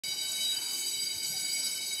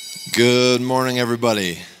Good morning,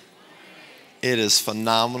 everybody. It is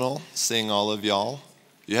phenomenal seeing all of y'all.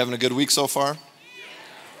 You having a good week so far?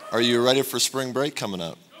 Are you ready for spring break coming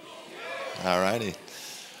up? All righty.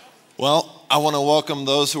 Well, I want to welcome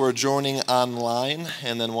those who are joining online.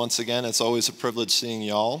 And then once again, it's always a privilege seeing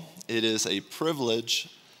y'all. It is a privilege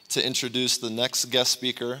to introduce the next guest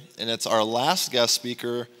speaker. And it's our last guest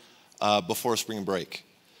speaker before spring break.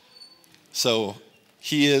 So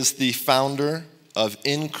he is the founder of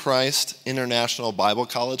In Christ International Bible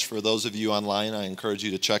College. For those of you online, I encourage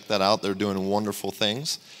you to check that out. They're doing wonderful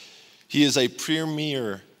things. He is a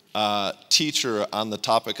premier teacher on the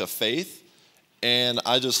topic of faith. And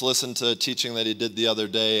I just listened to a teaching that he did the other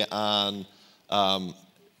day on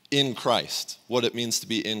in Christ, what it means to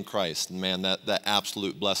be in Christ. And man, that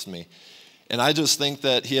absolute blessed me. And I just think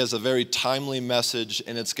that he has a very timely message,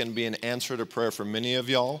 and it's going to be an answer to prayer for many of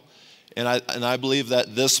y'all. And I believe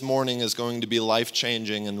that this morning is going to be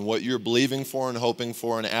life-changing, and what you're believing for and hoping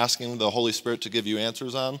for and asking the Holy Spirit to give you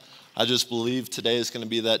answers on, I just believe today is going to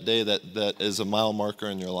be that day that is a mile marker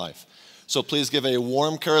in your life. So please give a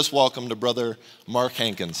warm, charis welcome to Brother Mark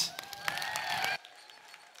Hankins.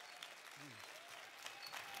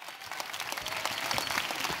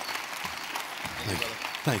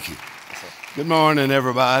 Thank you. Good morning,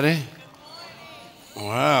 everybody.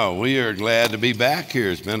 Wow, we are glad to be back here.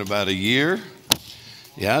 It's been about a year.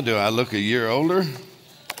 Yeah, do I look a year older?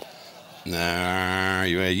 Nah,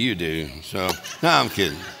 you do. So, no, I'm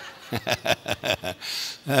kidding.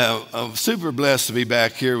 I'm super blessed to be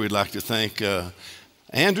back here. We'd like to thank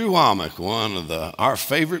Andrew Womack, one of our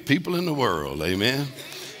favorite people in the world, amen,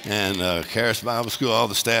 and Charis Bible School, all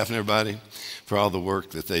the staff and everybody, for all the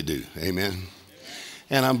work that they do, amen.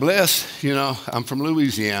 And I'm blessed, I'm from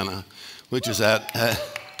Louisiana, which is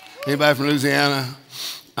anybody from Louisiana?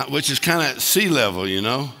 Which is kind of at sea level,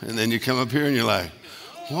 and then you come up here and you're like,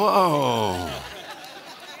 whoa,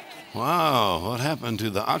 wow, what happened to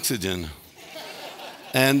the oxygen?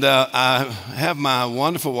 And I have my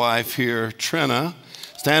wonderful wife here, Trina.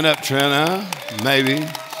 Stand up, Trina, maybe.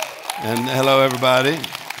 And hello, everybody.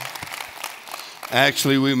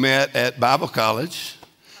 Actually, we met at Bible College,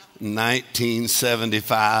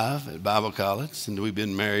 1975 at Bible College, and we've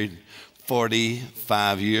been married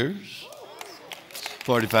 45 years.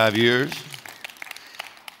 45 years.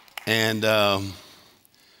 And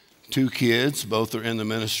 2 kids, both are in the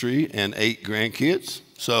ministry, and 8 grandkids.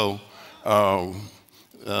 So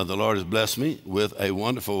the Lord has blessed me with a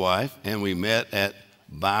wonderful wife, and we met at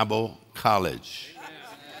Bible College.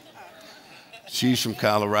 She's from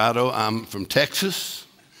Colorado. I'm from Texas.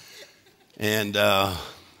 And,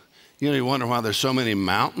 you wonder why there's so many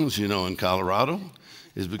mountains, in Colorado.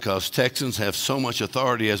 Is because Texans have so much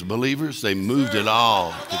authority as believers, they moved it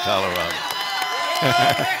all to Colorado.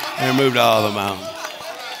 They moved all the mountains.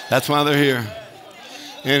 That's why they're here.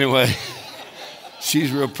 Anyway,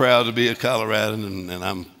 she's real proud to be a Coloradan, and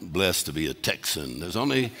I'm blessed to be a Texan. There's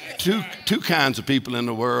only two kinds of people in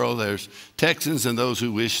the world. There's Texans and those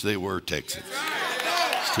who wish they were Texans.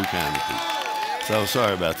 It's 2 kinds of people. So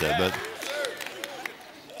sorry about that,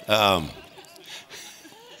 but...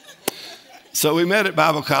 So we met at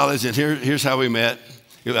Bible College, and here's how we met.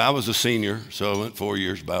 I was a senior, so I went 4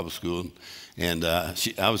 years Bible school, and I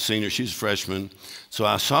was a senior, she's a freshman. So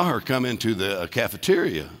I saw her come into the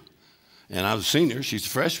cafeteria, and I was a senior, she's a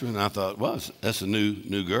freshman, and I thought, well, that's a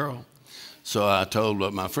new girl. So I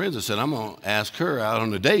told my friends, I said, I'm going to ask her out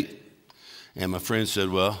on a date. And my friend said,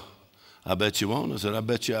 well, I bet you won't. I said, I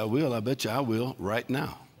bet you I will. I bet you I will right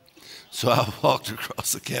now. So I walked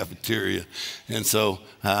across the cafeteria, and so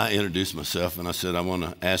I introduced myself, and I said, I want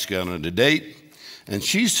to ask you out on a date. And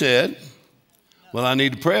she said, well, I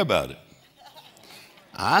need to pray about it.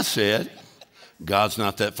 I said, God's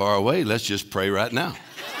not that far away. Let's just pray right now.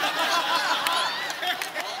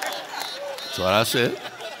 That's what I said.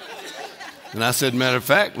 And I said, matter of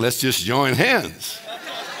fact, let's just join hands.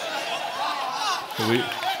 Can we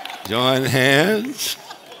join hands?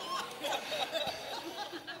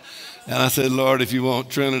 And I said, Lord, if you want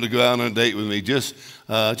Trina to go out on a date with me, just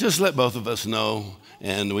let both of us know,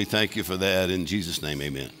 and we thank you for that. In Jesus' name,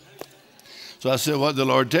 amen. So I said, what did the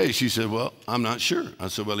Lord tell you? She said, well, I'm not sure. I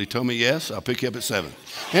said, well, he told me yes. I'll pick you up at 7.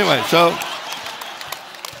 Anyway, so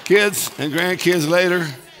kids and grandkids later,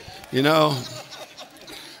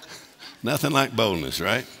 nothing like boldness,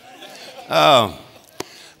 right?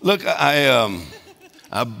 Look, I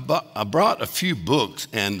brought a few books,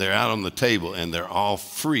 and they're out on the table, and they're all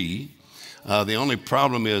free. The only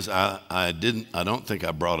problem is I don't think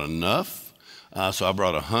I brought enough, so I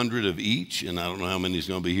brought 100 of each, and I don't know how many is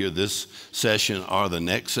going to be here this session or the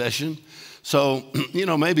next session. So,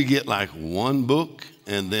 maybe get like one book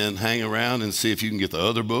and then hang around and see if you can get the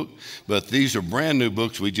other book. But these are brand new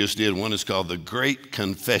books we just did. One is called The Great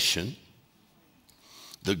Confession.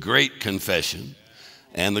 The Great Confession.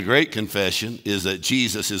 And the Great Confession is that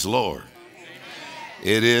Jesus is Lord.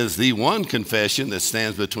 It is the one confession that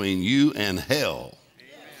stands between you and hell.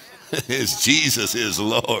 Is Jesus is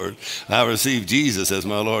Lord. I receive Jesus as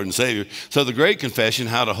my Lord and Savior. So the Great Confession,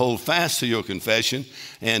 how to hold fast to your confession.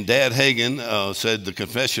 And Dad Hagin said the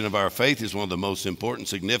confession of our faith is one of the most important,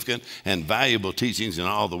 significant, and valuable teachings in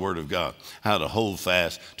all the Word of God. How to hold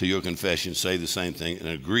fast to your confession, say the same thing, and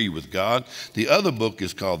agree with God. The other book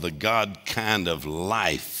is called The God Kind of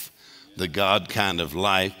Life. The God Kind of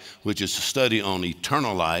Life, which is a study on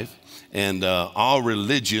eternal life. And all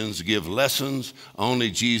religions give lessons.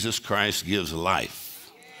 Only Jesus Christ gives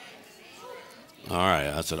life. All right,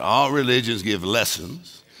 I said all religions give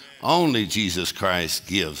lessons. Only Jesus Christ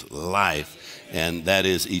gives life, and that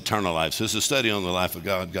is eternal life. So it's a study on the life of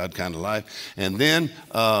God, God kind of life. And then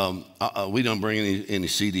we don't bring any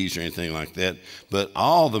CDs or anything like that, but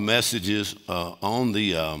all the messages on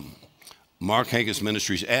the Mark Hankins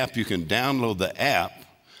Ministries app, you can download the app.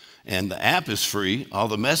 And the app is free. All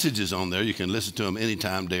the messages on there, you can listen to them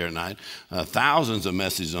anytime, day or night. Thousands of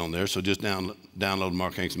messages on there. So just download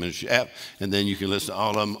Mark Hankins Ministry app, and then you can listen to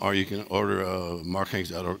all of them, or you can order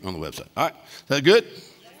markhanks.org on the website. All right, is that good?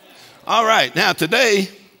 All right, now today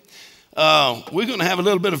we're going to have a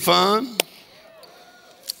little bit of fun.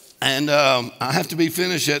 And I have to be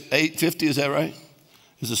finished at 8:50, is that right?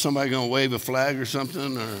 Is there somebody going to wave a flag or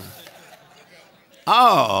something? Or?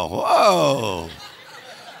 Oh, whoa.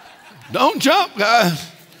 Don't jump, guys.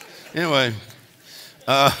 Anyway,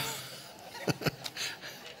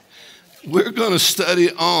 we're going to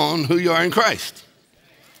study on who you are in Christ.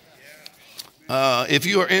 If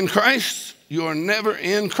you are in Christ, you are never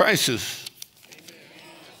in crisis.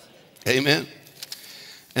 Amen.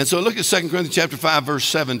 And so look at 2 Corinthians chapter 5, verse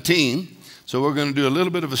 17. So we're going to do a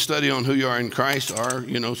little bit of a study on who you are in Christ, or,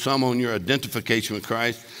 some on your identification with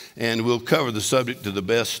Christ, and we'll cover the subject to the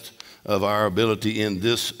best of our ability in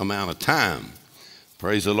this amount of time.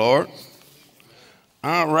 Praise the Lord.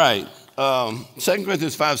 All right. 2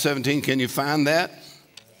 Corinthians 5:17, can you find that?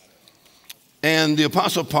 And the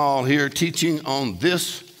Apostle Paul here teaching on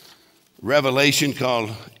this revelation called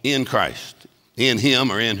in Christ, in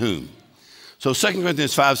him or in whom. So 2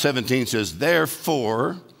 Corinthians 5:17 says,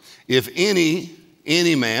 therefore, if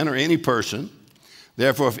any man or any person,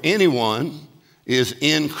 therefore if anyone is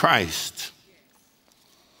in Christ,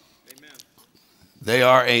 they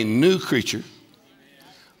are a new creature.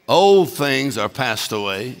 Old things are passed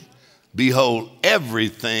away. Behold,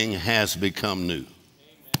 everything has become new.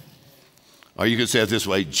 Or you could say it this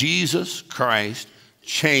way, Jesus Christ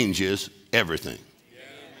changes everything.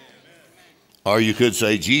 Or you could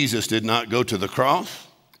say Jesus did not go to the cross,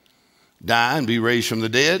 die and be raised from the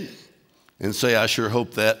dead, and say, I sure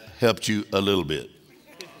hope that helped you a little bit.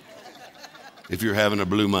 If you're having a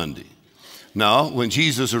Blue Monday. No, when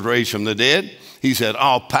Jesus was raised from the dead, he said,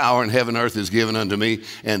 all power in heaven and earth is given unto me,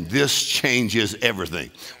 and this changes everything.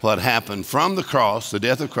 What happened from the cross, the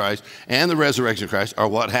death of Christ, and the resurrection of Christ are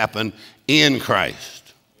what happened in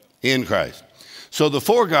Christ. In Christ. So the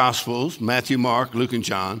four Gospels, Matthew, Mark, Luke, and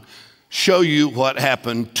John, show you what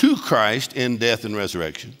happened to Christ in death and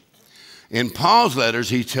resurrection. In Paul's letters,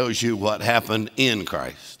 he tells you what happened in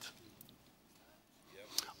Christ.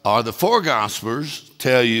 Or the four Gospels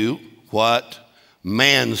tell you what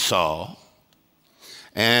man saw.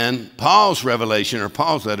 And Paul's revelation or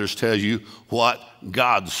Paul's letters tell you what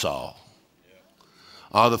God saw.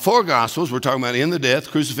 The four Gospels, we're talking about in the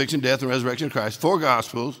death, crucifixion, death, and resurrection of Christ. Four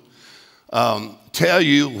Gospels tell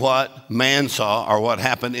you what man saw or what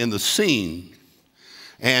happened in the scene.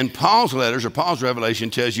 And Paul's letters or Paul's revelation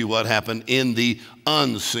tells you what happened in the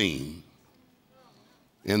unseen.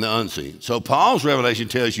 In the unseen. So Paul's revelation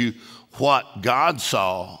tells you what God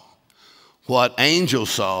saw, what angels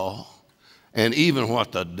saw, and even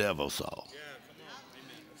what the devil saw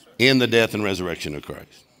in the death and resurrection of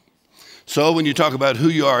Christ. So when you talk about who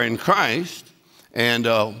you are in Christ and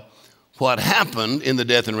what happened in the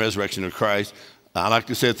death and resurrection of Christ, I like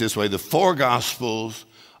to say it this way, the four Gospels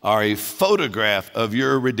are a photograph of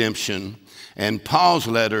your redemption, and Paul's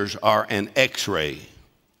letters are an X-ray.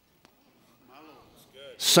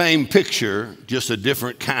 Same picture, just a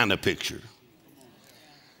different kind of picture.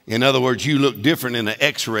 In other words, you look different in an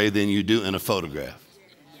X-ray than you do in a photograph.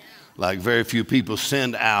 like very few people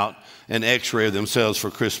send out an x-ray of themselves for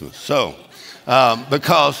Christmas. So,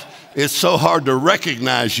 because it's so hard to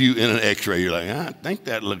recognize you in an x-ray. You're like, I think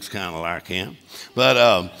that looks kind of like him.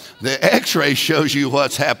 But the x-ray shows you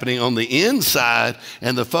what's happening on the inside,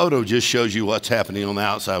 and the photo just shows you what's happening on the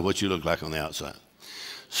outside, what you look like on the outside.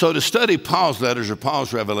 So to study Paul's letters or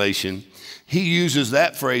Paul's revelation, he uses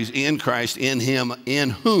that phrase, in Christ, in him, in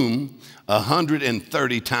whom,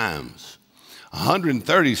 130 times.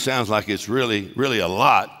 130 sounds like it's really, really a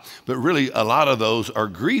lot, but really a lot of those are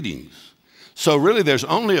greetings. So really there's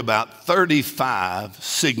only about 35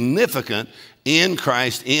 significant in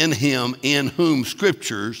Christ, in him, in whom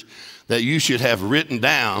scriptures that you should have written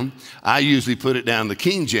down. I usually put it down in the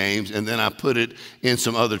King James, and then I put it in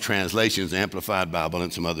some other translations, Amplified Bible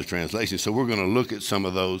and some other translations. So we're going to look at some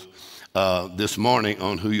of those this morning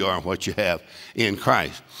on who you are and what you have in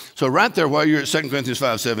Christ. So right there, while you're at 2 Corinthians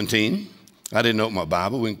 5:17, I didn't open my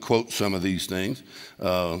Bible. We can quote some of these things.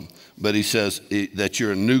 But he says that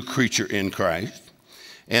you're a new creature in Christ.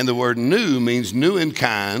 And the word new means new in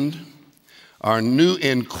kind or new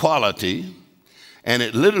in quality. And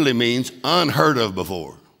it literally means unheard of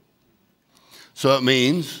before. So it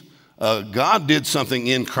means God did something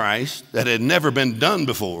in Christ that had never been done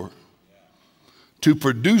before to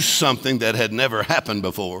produce something that had never happened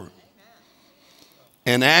before.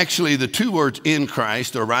 And actually, the two words in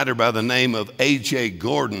Christ, a writer by the name of A.J.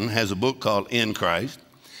 Gordon has a book called In Christ,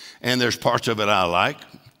 and there's parts of it I like.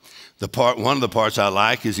 One of the parts I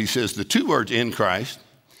like is he says the two words in Christ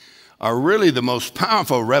are really the most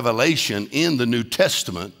powerful revelation in the New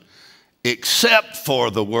Testament, except for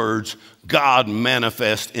the words God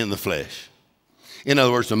manifest in the flesh. In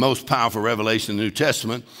other words, the most powerful revelation in the New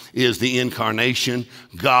Testament is the incarnation,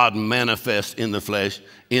 God manifest in the flesh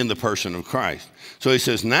in the person of Christ. So he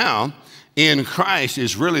says now, in Christ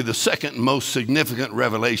is really the second most significant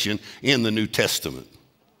revelation in the New Testament.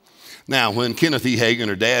 Now, when Kenneth E. Hagin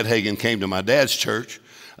or Dad Hagin came to my dad's church,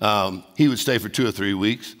 he would stay for 2 or 3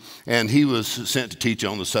 weeks, and he was sent to teach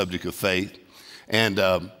on the subject of faith. And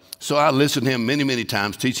so I listened to him many, many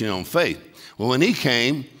times teaching on faith. Well, when he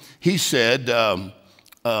came, he said,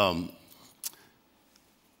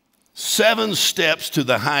 7 steps to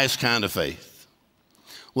the highest kind of faith.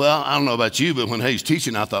 Well, I don't know about you, but when he was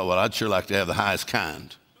teaching, I thought, well, I'd sure like to have the highest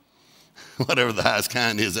kind. Whatever the highest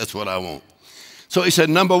kind is, that's what I want. So he said,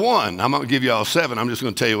 number 1, I'm not going to give you all 7. I'm just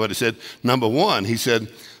going to tell you what he said. Number 1, he said,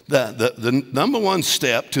 the number 1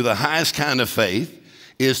 step to the highest kind of faith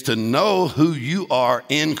is to know who you are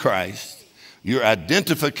in Christ, your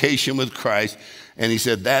identification with Christ. And he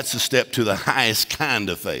said, that's the step to the highest kind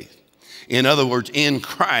of faith. In other words, in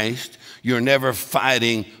Christ, you're never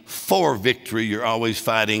fighting for victory. You're always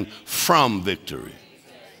fighting from victory.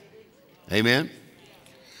 Amen?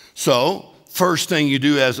 So, first thing you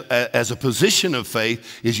do as a position of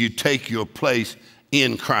faith is you take your place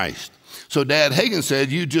in Christ. So Dad Hagin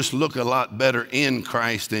said, you just look a lot better in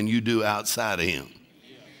Christ than you do outside of him.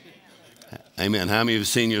 Amen. How many of you have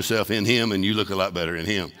seen yourself in him and you look a lot better in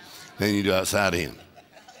him than you do outside of him?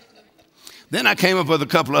 Then I came up with a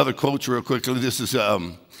couple other quotes real quickly. This is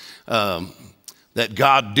that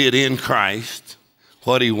God did in Christ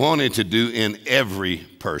what he wanted to do in every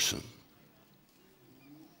person.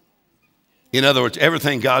 In other words,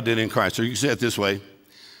 everything God did in Christ. So you can say it this way.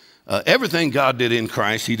 Everything God did in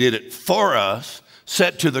Christ, he did it for us,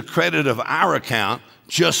 set to the credit of our account,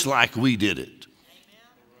 just like we did it.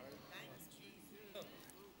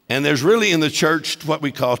 And there's really in the church what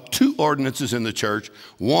we call 2 ordinances in the church.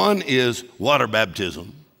 One is water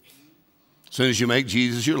baptism. As soon as you make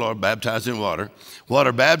Jesus your Lord, baptized in water.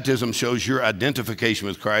 Water baptism shows your identification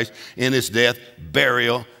with Christ in his death,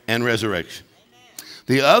 burial, and resurrection.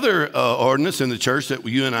 The other ordinance in the church that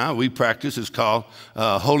you and we practice is called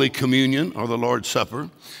Holy Communion or the Lord's Supper.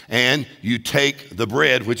 And you take the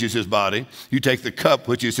bread, which is his body. You take the cup,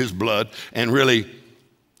 which is his blood. And really,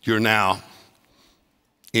 you're now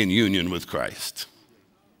in union with Christ.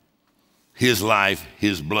 His life,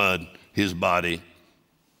 his blood, his body.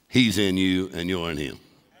 He's in you and you're in him.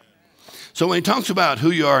 So when he talks about who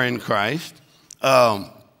you are in Christ, 1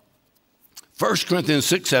 Corinthians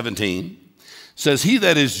 6:17 says, he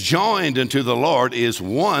that is joined unto the Lord is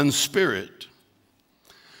one spirit.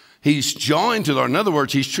 He's joined to the Lord. In other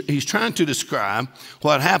words, he's trying to describe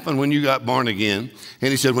what happened when you got born again. And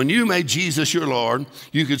he said, when you made Jesus your Lord,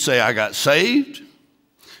 you could say, I got saved.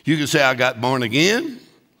 You could say, I got born again.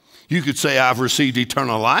 You could say, I've received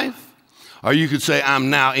eternal life. Or you could say, I'm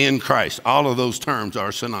now in Christ. All of those terms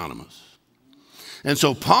are synonymous. And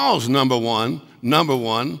so Paul's number one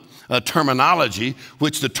a terminology,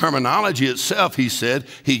 which the terminology itself, he said,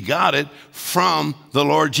 he got it from the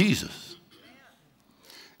Lord Jesus.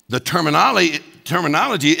 The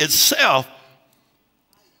terminology itself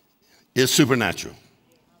is supernatural.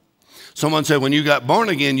 Someone said when you got born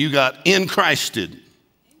again, you got in Christed.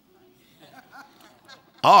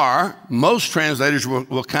 Or most translators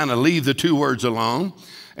will kind of leave the two words alone,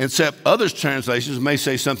 except other translations may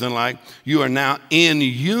say something like, you are now in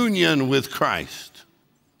union with Christ.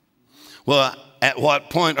 Well, at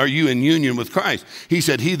what point are you in union with Christ? He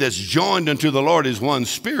said, he that's joined unto the Lord is one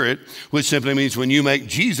spirit, which simply means when you make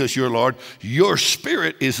Jesus your Lord, your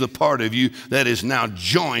spirit is the part of you that is now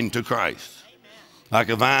joined to Christ. Like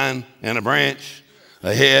a vine and a branch,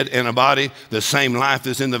 a head and a body, the same life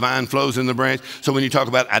that's in the vine flows in the branch. So when you talk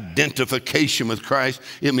about identification with Christ,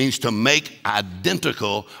 it means to make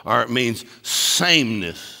identical, or it means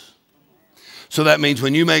sameness. So that means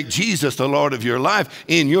when you make Jesus the Lord of your life,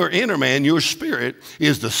 in your inner man, your spirit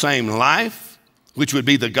is the same life, which would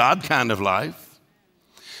be the God kind of life,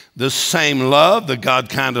 the same love, the God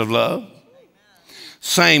kind of love,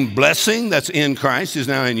 same blessing that's in Christ is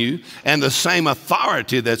now in you, and the same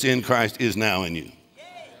authority that's in Christ is now in you.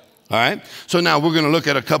 All right? So now we're going to look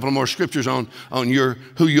at a couple more scriptures on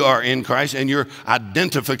who you are in Christ and your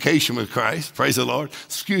identification with Christ. Praise the Lord.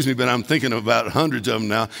 Excuse me, but I'm thinking about hundreds of them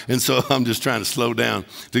now, and so I'm just trying to slow down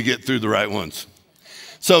to get through the right ones.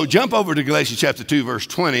 So jump over to Galatians chapter 2, verse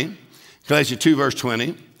 20. Galatians 2, verse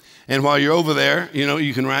 20. And while you're over there,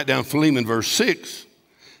 you can write down Philemon, verse 6.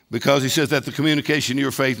 Because he says that the communication of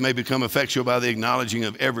your faith may become effectual by the acknowledging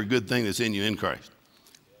of every good thing that's in you in Christ.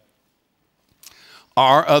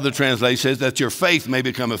 Or other translation says that your faith may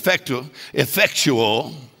become effectual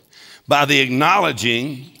by the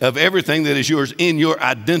acknowledging of everything that is yours in your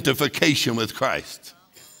identification with Christ.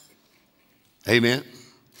 Amen.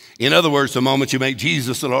 In other words, the moment you make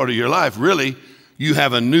Jesus the Lord of your life, really, you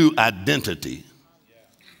have a new identity.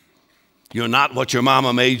 You're not what your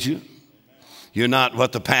mama made you. You're not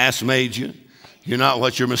what the past made you. You're not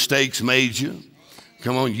what your mistakes made you.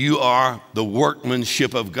 Come on, you are the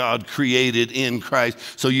workmanship of God created in Christ.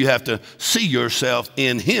 So you have to see yourself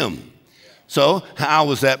in him. So how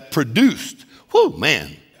was that produced? Whew,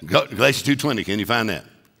 man. Galatians 2:20, can you find that?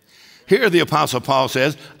 Here the Apostle Paul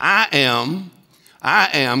says, I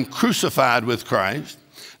am crucified with Christ.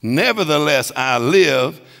 Nevertheless, I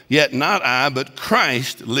live, yet not I, but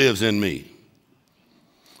Christ lives in me.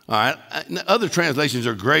 All right, other translations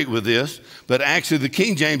are great with this, but actually the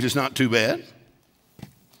King James is not too bad.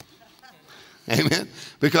 Amen.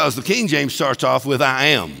 Because the King James starts off with I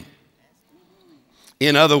am.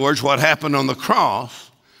 In other words, what happened on the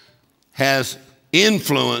cross has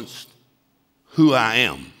influenced who I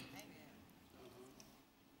am.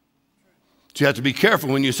 So you have to be careful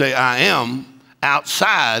when you say I am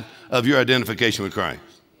outside of your identification with Christ.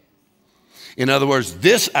 In other words,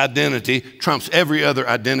 this identity trumps every other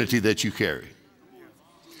identity that you carry.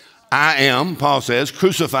 I am, Paul says,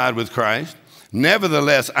 crucified with Christ.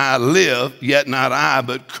 Nevertheless, I live, yet not I,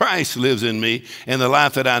 but Christ lives in me. And the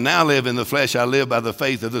life that I now live in the flesh, I live by the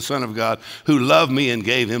faith of the Son of God who loved me and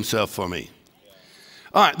gave himself for me.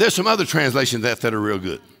 All right, there's some other translations that are real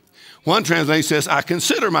good. One translation says, I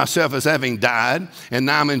consider myself as having died, and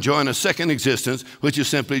now I'm enjoying a second existence, which is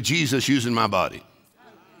simply Jesus using my body.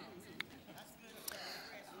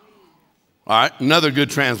 All right, another good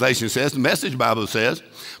translation says, the Message Bible says,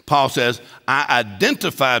 Paul says, I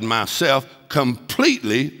identified myself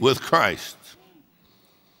completely with Christ.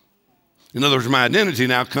 In other words, my identity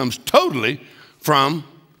now comes totally from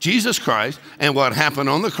Jesus Christ and what happened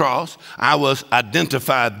on the cross. I was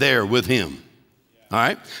identified there with him. All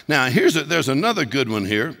right, now there's another good one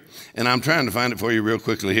here, and I'm trying to find it for you real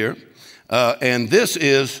quickly here. And this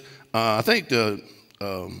is, I think, the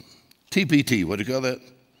TPT, what do you call that?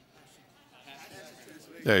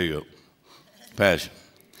 There you go. Passion.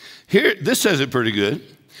 Here, this says it pretty good.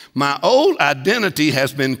 My old identity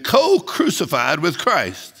has been co-crucified with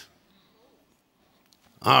Christ.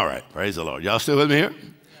 All right, praise the Lord. Y'all still with me here?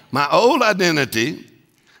 My old identity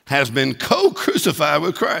has been co-crucified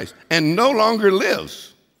with Christ and no longer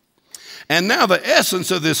lives. And now the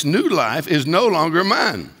essence of this new life is no longer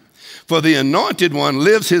mine. For the Anointed One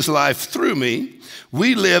lives his life through me.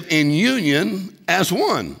 We live in union as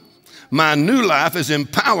one. My new life is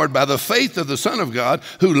empowered by the faith of the Son of God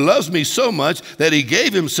who loves me so much that he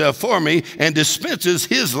gave himself for me and dispenses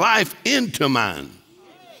his life into mine.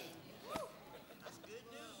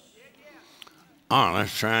 All right,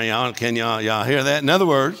 let's try, y'all. Can y'all hear that? In other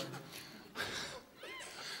words,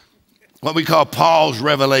 what we call Paul's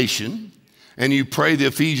revelation, and you pray the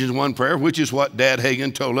Ephesians 1 prayer, which is what Dad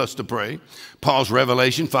Hagin told us to pray. Paul's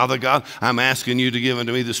revelation, Father God, I'm asking you to give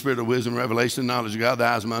unto me the spirit of wisdom, revelation, knowledge of God, the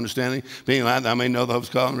eyes of my understanding, being light, that I may know the hope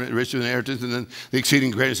of calling, riches of inheritance, and then the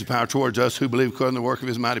exceeding greatness of power towards us who believe according to the work of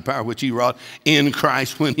his mighty power, which he wrought in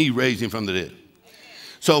Christ when he raised him from the dead.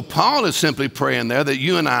 So Paul is simply praying there that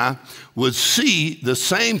you and I would see the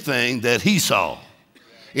same thing that he saw.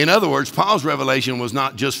 In other words, Paul's revelation was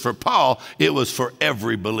not just for Paul, it was for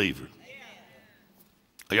every believer.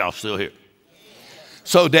 Are y'all still here?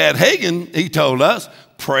 So Dad Hagin, he told us,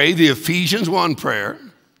 pray the Ephesians 1 prayer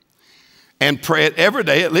and pray it every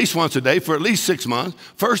day, at least once a day, for at least 6 months.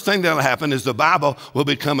 First thing that'll happen is the Bible will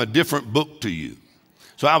become a different book to you.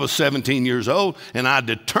 So I was 17 years old, and I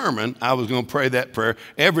determined I was going to pray that prayer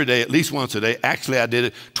every day, at least once a day. Actually, I did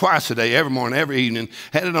it twice a day, every morning, every evening,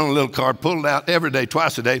 had it on a little card, pulled it out every day,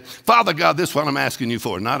 twice a day. Father God, this is what I'm asking you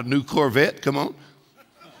for. Not a new Corvette, come on.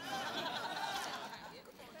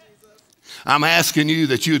 I'm asking you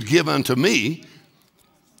that you would give unto me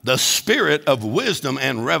the spirit of wisdom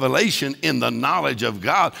and revelation in the knowledge of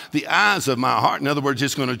God, the eyes of my heart. In other words,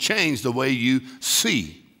 it's going to change the way you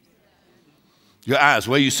see. Your eyes,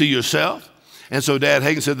 the way you see yourself. And so Dad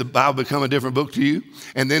Hagin said the Bible become a different book to you.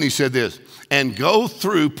 And then he said this, and go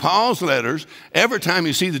through Paul's letters. Every time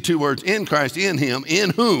you see the two words in Christ, in him, in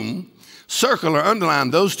whom, circle or underline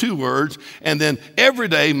those two words, and then every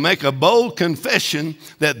day make a bold confession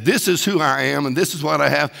that this is who I am and this is what I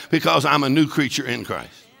have because I'm a new creature in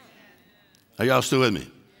Christ. Are y'all still with me?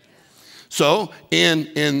 So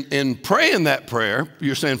in praying that prayer,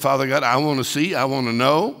 you're saying, Father God, I want to see, I want to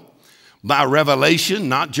know by revelation,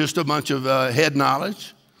 not just a bunch of head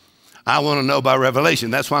knowledge. I want to know by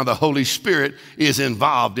revelation. That's why the Holy Spirit is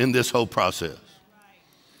involved in this whole process.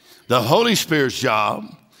 The Holy Spirit's job,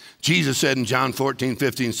 Jesus said in John 14,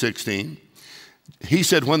 15, 16, he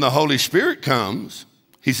said when the Holy Spirit comes,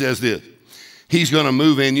 he says this, he's going to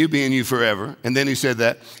move in you, be in you forever. And then he said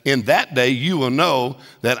that in that day you will know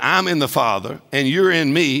that I'm in the Father and you're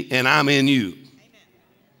in me and I'm in you. Amen.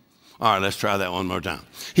 All right, let's try that one more time.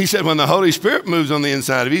 He said when the Holy Spirit moves on the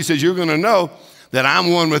inside of you, he says you're going to know that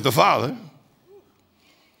I'm one with the Father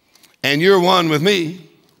and you're one with me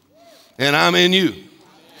and I'm in you.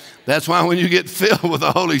 That's why when you get filled with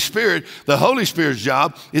the Holy Spirit's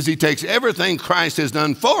job is he takes everything Christ has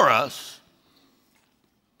done for us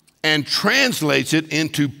and translates it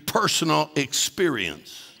into personal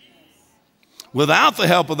experience. Without the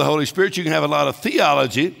help of the Holy Spirit, you can have a lot of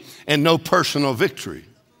theology and no personal victory.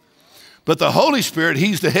 But the Holy Spirit,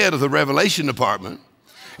 he's the head of the revelation department.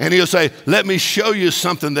 And he'll say, let me show you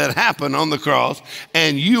something that happened on the cross.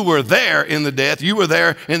 And you were there in the death. You were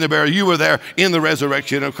there in the burial. You were there in the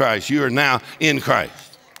resurrection of Christ. You are now in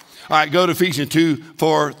Christ. All right, go to Ephesians 2,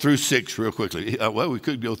 4 through 6 real quickly. Well, we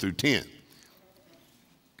could go through 10.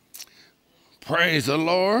 Praise the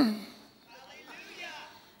Lord. Hallelujah.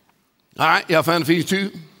 All right, y'all found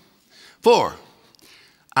Ephesians 2, 4.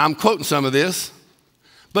 I'm quoting some of this.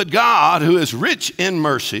 But God, who is rich in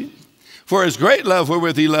mercy, for his great love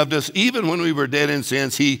wherewith he loved us, even when we were dead in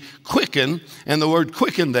sins, he quickened, and the word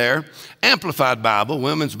quickened there, Amplified Bible,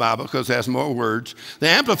 Women's Bible, because it has more words. The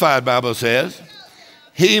Amplified Bible says,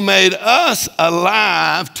 he made us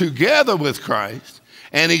alive together with Christ,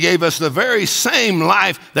 and he gave us the very same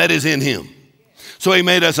life that is in him. So he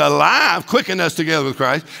made us alive, quickened us together with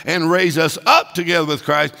Christ, and raised us up together with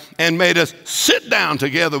Christ, and made us sit down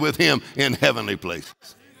together with him in heavenly places.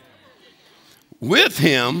 With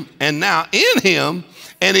him and now in him,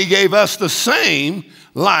 and he gave us the same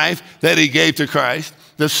life that he gave to Christ.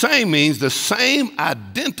 The same means the same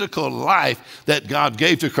identical life that God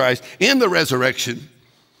gave to Christ in the resurrection.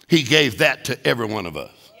 He gave that to every one of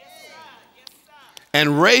us.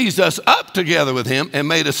 And raised us up together with him and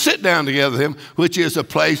made us sit down together with him, which is a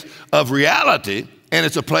place of reality. And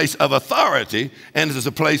it's a place of authority, and it's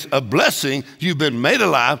a place of blessing. You've been made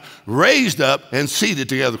alive, raised up, and seated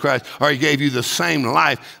together with Christ, or he gave you the same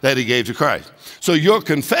life that he gave to Christ. So your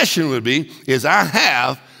confession would be, is I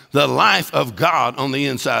have the life of God on the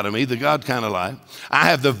inside of me, the God kind of life. I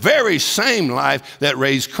have the very same life that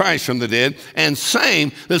raised Christ from the dead, and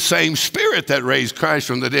the same spirit that raised Christ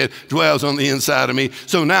from the dead dwells on the inside of me.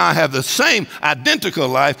 So now I have the same identical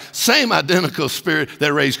life, same identical spirit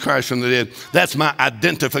that raised Christ from the dead. That's my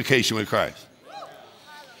identification with Christ.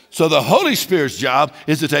 So the Holy Spirit's job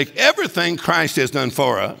is to take everything Christ has done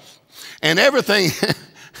for us and everything...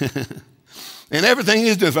 And everything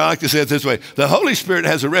he's doing, I like to say it this way, the Holy Spirit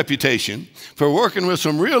has a reputation for working with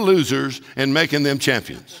some real losers and making them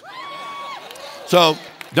champions. So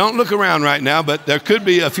don't look around right now, but there could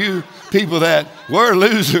be a few people that were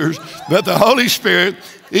losers, but the Holy Spirit,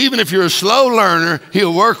 even if you're a slow learner,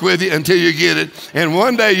 he'll work with you until you get it. And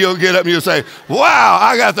one day you'll get up and you'll say, wow,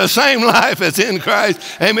 I got the same life that's in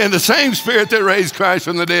Christ. Amen. The same Spirit that raised Christ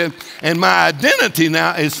from the dead. And my identity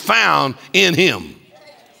now is found in him.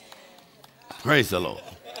 Praise the Lord.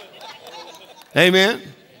 Amen.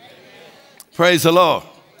 Praise the Lord.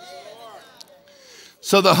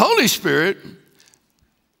 So the Holy Spirit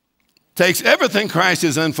takes everything Christ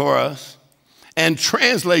has done for us and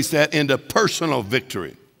translates that into personal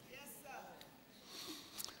victory.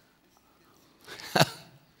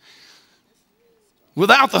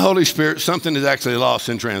 Without the Holy Spirit, something is actually lost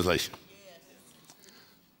in translation.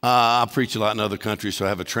 I preach a lot in other countries, so I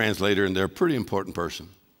have a translator, and they're a pretty important person.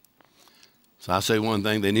 So I say one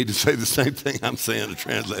thing, they need to say the same thing I'm saying, the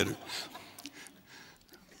translator,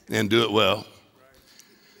 and do it well.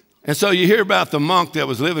 And so you hear about the monk that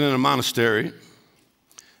was living in a monastery,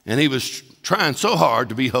 and he was trying so hard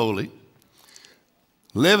to be holy,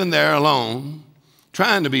 living there alone,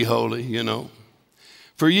 trying to be holy, you know,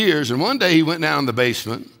 for years. And one day he went down in the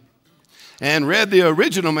basement and read the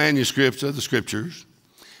original manuscripts of the scriptures,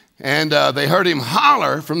 and they heard him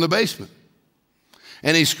holler from the basement.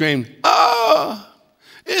 And he screamed, "Oh,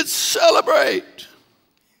 it's celebrate."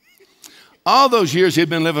 All those years he'd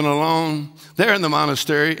been living alone there in the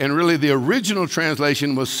monastery, and really the original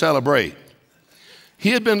translation was celebrate. He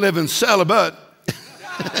had been living celibate,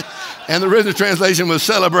 and the original translation was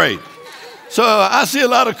celebrate. So I see a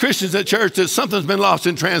lot of Christians at church that something's been lost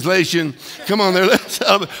in translation. Come on there, let's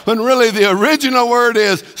celebrate. When really the original word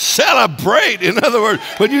is celebrate. In other words,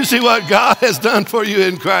 when you see what God has done for you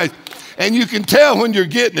in Christ, and you can tell when you're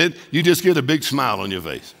getting it, you just get a big smile on your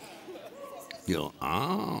face. You go,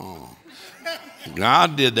 oh,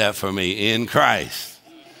 God did that for me in Christ.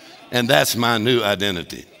 And that's my new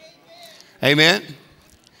identity. Amen.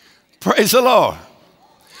 Praise the Lord.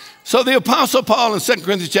 So the Apostle Paul in 2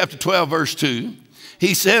 Corinthians chapter 12, verse 2,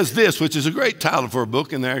 he says this, which is a great title for a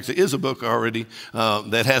book, and there actually is a book already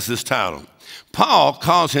that has this title. Paul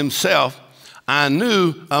calls himself, I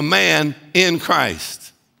knew a man in Christ.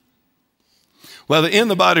 Whether in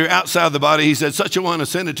the body or outside the body, he said, such a one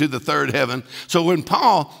ascended to the third heaven. So when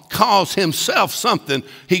Paul calls himself something,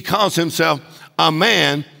 he calls himself a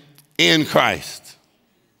man in Christ.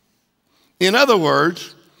 In other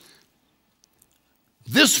words,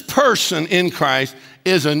 this person in Christ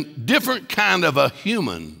is a different kind of a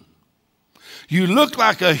human. You look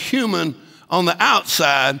like a human on the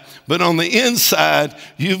outside, but on the inside,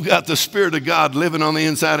 you've got the Spirit of God living on the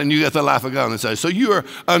inside, and you got the life of God on the inside. So you are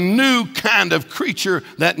a new kind of creature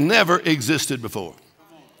that never existed before.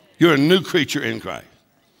 You're a new creature in Christ.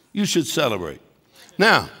 You should celebrate.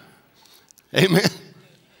 Now, amen.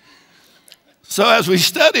 So as we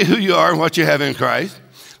study who you are and what you have in Christ,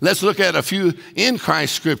 let's look at a few in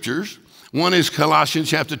Christ scriptures. One is Colossians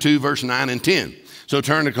chapter 2, verse 9 and 10. So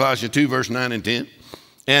turn to Colossians 2, verse 9 and 10.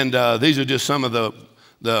 And these are just some of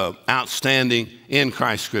the outstanding in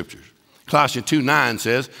Christ scriptures. Colossians 2:9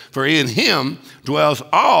 says, for in him dwells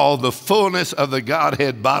all the fullness of the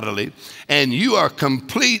Godhead bodily, and you are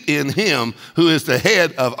complete in him who is the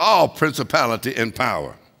head of all principality and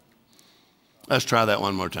power. Let's try that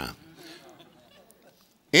one more time.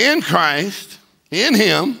 In Christ, in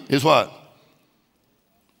him is what?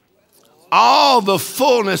 All the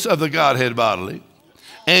fullness of the Godhead bodily.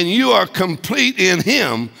 And you are complete in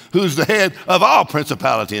him who's the head of all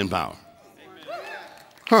principality and power.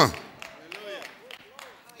 Huh.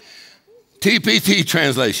 TPT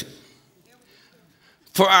translation.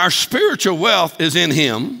 For our spiritual wealth is in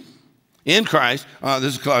him, in Christ.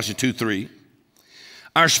 This is Colossians 2:3.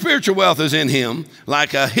 Our spiritual wealth is in him,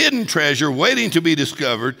 like a hidden treasure waiting to be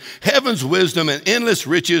discovered. Heaven's wisdom and endless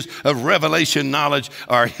riches of revelation knowledge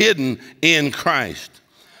are hidden in Christ.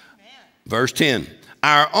 Amen. Verse 10.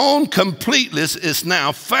 Our own completeness is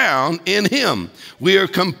now found in him. We are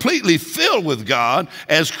completely filled with God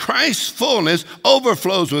as Christ's fullness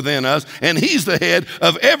overflows within us, and he's the head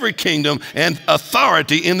of every kingdom and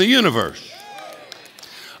authority in the universe.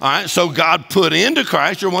 All right, so God put into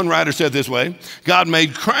Christ, or one writer said this way, God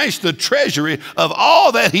made Christ the treasury of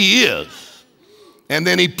all that he is, and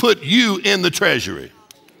then he put you in the treasury.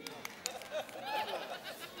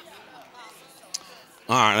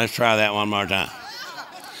 All right, let's try that one more time.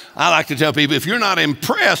 I like to tell people, if you're not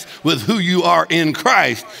impressed with who you are in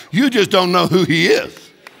Christ, you just don't know who he is.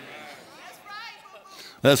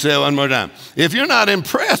 Let's say it one more time. If you're not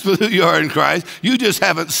impressed with who you are in Christ, you just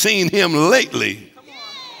haven't seen him lately.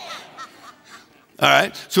 All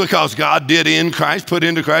right, so because God did in Christ, put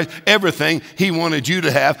into Christ everything he wanted you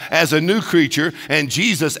to have as a new creature, and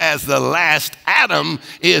Jesus as the last Adam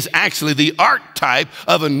is actually the archetype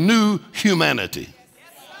of a new humanity.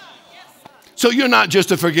 So you're not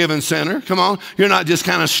just a forgiven sinner. Come on. You're not just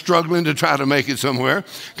kind of struggling to try to make it somewhere.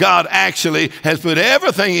 God actually has put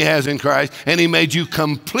everything he has in Christ, and he made you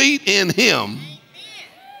complete in him.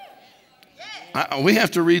 We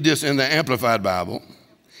have to read this in the Amplified Bible.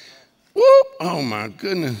 Whoop. Oh, my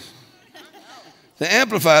goodness. The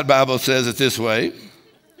Amplified Bible says it this way.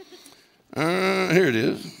 Here it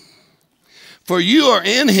is. For you are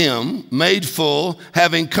in him, made full,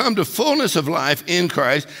 having come to fullness of life in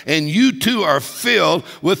Christ, and you too are filled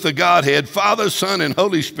with the Godhead, Father, Son, and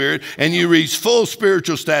Holy Spirit, and you reach full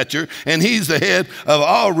spiritual stature, and he's the head of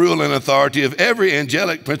all rule and authority of every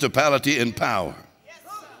angelic principality and power.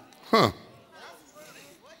 Huh.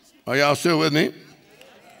 Are y'all still with me?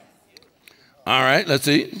 All right, let's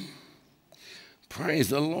see. Praise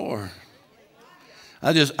the Lord.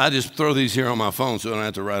 I just throw these here on my phone so I don't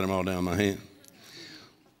have to write them all down my hand.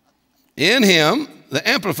 In him, the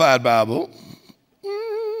Amplified Bible,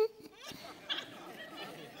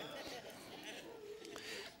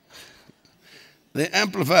 the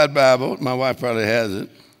Amplified Bible, my wife probably has it.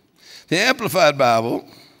 The Amplified Bible,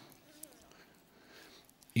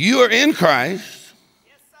 you are in Christ.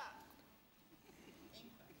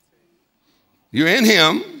 You're in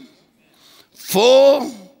him,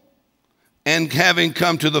 full and having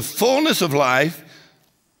come to the fullness of life.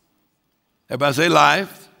 Everybody say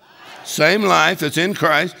life. Same life that's in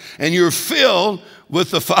Christ, and you're filled with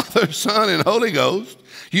the Father, Son, and Holy Ghost.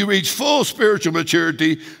 You reach full spiritual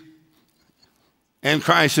maturity, and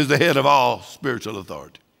Christ is the head of all spiritual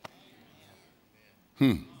authority.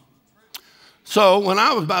 So when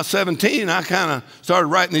I was about 17, I kind of started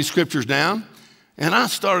writing these scriptures down, and I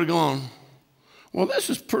started going, well, this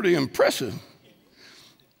is pretty impressive.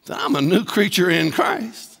 That I'm a new creature in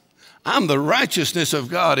Christ. I'm the righteousness of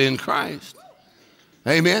God in Christ.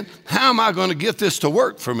 Amen. How am I going to get this to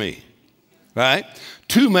work for me? Right?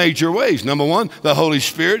 Two major ways. Number one, the Holy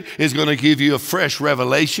Spirit is going to give you a fresh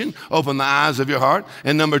revelation, open the eyes of your heart.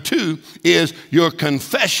 And number two is your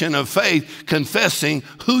confession of faith, confessing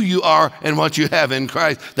who you are and what you have in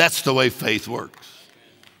Christ. That's the way faith works.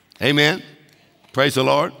 Amen. Praise the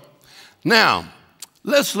Lord. Now,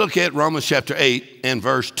 let's look at Romans chapter 8 and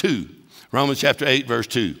verse 2. Romans chapter 8, verse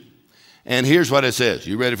 2. And here's what it says.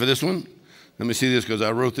 You ready for this one? Let me see this because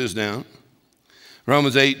I wrote this down.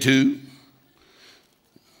 Romans 8:2.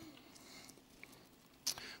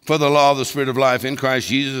 For the law of the Spirit of life in Christ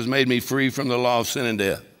Jesus has made me free from the law of sin and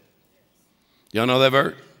death. Y'all know that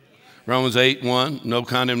verse? Romans 8:1, no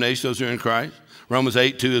condemnation, those who are in Christ. Romans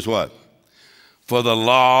 8:2 is what? For the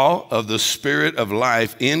law of the Spirit of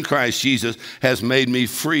life in Christ Jesus has made me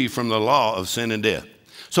free from the law of sin and death.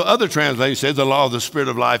 So other translations say the law of the Spirit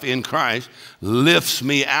of life in Christ lifts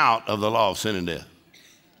me out of the law of sin and death.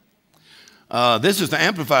 This is the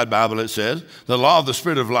Amplified Bible. It says, the law of the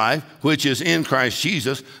Spirit of life, which is in Christ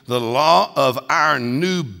Jesus, the law of our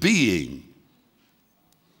new being.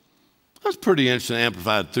 That's pretty interesting.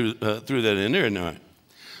 Amplified threw that in there, isn't it?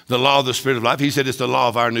 The law of the Spirit of life. He said it's the law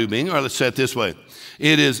of our new being. Or let's say it this way.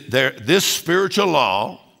 It is this spiritual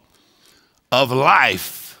law of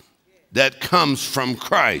life that comes from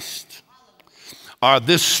Christ, or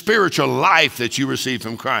this spiritual life that you receive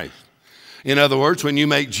from Christ. In other words, when you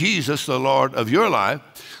make Jesus the Lord of your life,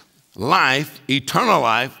 eternal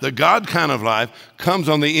life, the God kind of life, comes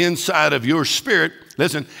on the inside of your spirit.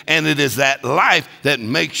 Listen, and it is that life that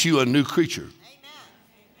makes you a new creature.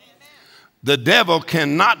 The devil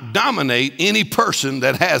cannot dominate any person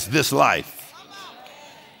that has this life.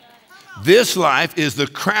 This life is the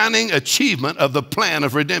crowning achievement of the plan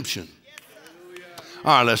of redemption.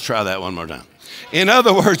 All right, let's try that one more time. In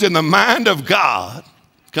other words, in the mind of God,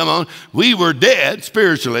 come on, we were dead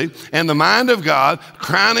spiritually, and the mind of God,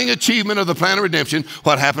 crowning achievement of the plan of redemption,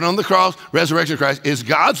 what happened on the cross, resurrection of Christ, is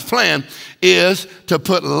God's plan is to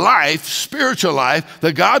put life, spiritual life,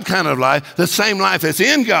 the God kind of life, the same life that's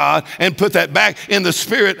in God, and put that back in the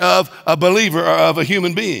spirit of a believer or of a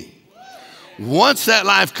human being. Once that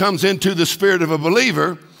life comes into the spirit of a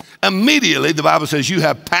believer, immediately, the Bible says, you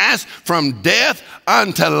have passed from death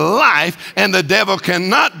unto life, and the devil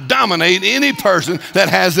cannot dominate any person that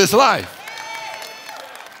has this life.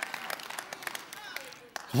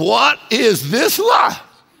 What is this life?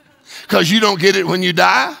 Because you don't get it when you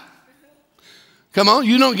die. Come on,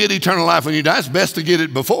 you don't get eternal life when you die. It's best to get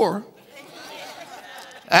it before.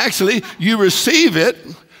 Actually, you receive it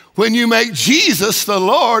when you make Jesus the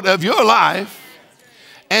Lord of your life.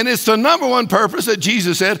 And it's the number one purpose that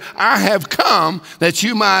Jesus said, I have come that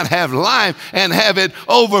you might have life and have it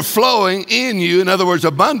overflowing in you. In other words,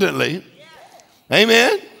 abundantly.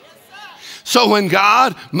 Amen. So when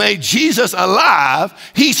God made Jesus alive,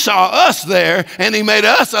 he saw us there and he made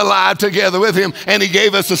us alive together with him, and he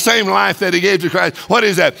gave us the same life that he gave to Christ. What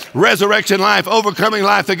is that? Resurrection life, overcoming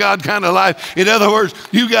life, the God kind of life. In other words,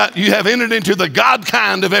 you have entered into the God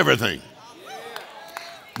kind of everything.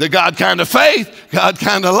 The God kind of faith, God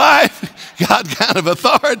kind of life, God kind of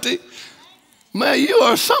authority. Man, you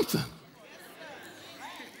are something.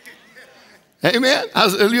 Amen.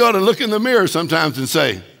 You ought to look in the mirror sometimes and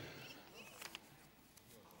say,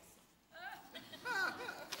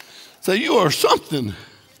 you are something.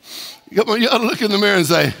 You ought to look in the mirror and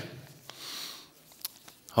say,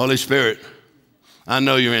 Holy Spirit, I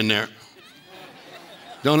know you're in there.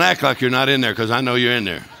 Don't act like you're not in there, because I know you're in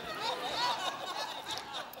there.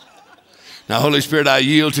 Now, Holy Spirit, I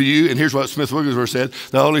yield to you. And here's what Smith Wigglesworth said.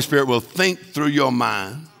 The Holy Spirit will think through your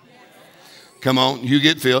mind. Come on, you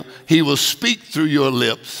get filled. He will speak through your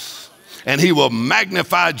lips. And he will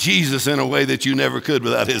magnify Jesus in a way that you never could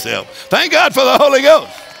without his help. Thank God for the Holy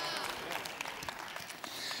Ghost.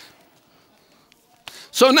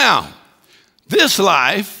 So now, this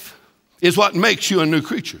life is what makes you a new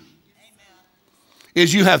creature.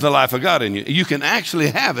 Is you have the life of God in you. You can actually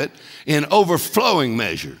have it in overflowing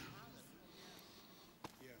measure.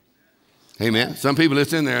 Amen. Some people,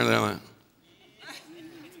 it's in there and they're like,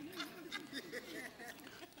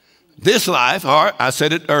 this life, or I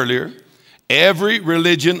said it earlier, every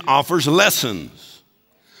religion offers lessons.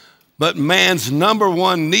 But man's number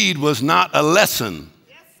one need was not a lesson.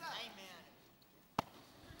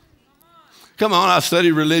 Come on, I've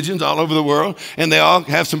studied religions all over the world, and they all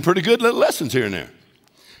have some pretty good little lessons here and there.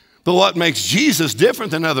 But what makes Jesus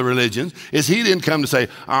different than other religions is he didn't come to say,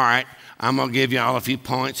 all right, I'm going to give you all a few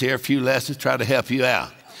points here, a few lessons, try to help you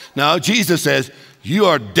out. No, Jesus says, you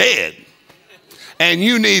are dead, and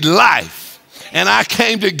you need life. And I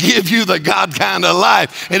came to give you the God kind of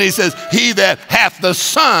life. And he says, he that hath the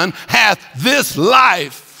Son hath this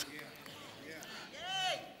life.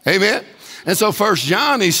 Amen. And so 1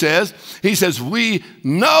 John, he says, we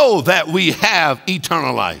know that we have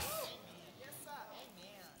eternal life.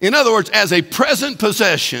 In other words, as a present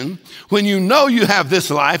possession, when you know you have this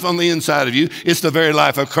life on the inside of you, it's the very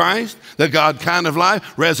life of Christ, the God kind of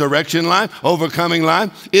life, resurrection life, overcoming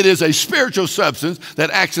life. It is a spiritual substance that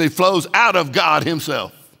actually flows out of God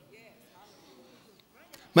himself.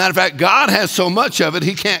 Matter of fact, God has so much of it,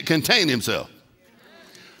 he can't contain himself.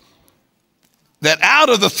 That out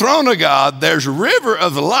of the throne of God, there's a river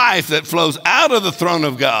of life that flows out of the throne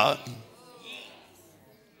of God.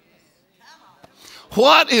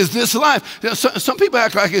 What is this life? Some people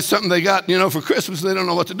act like it's something they got, for Christmas. They don't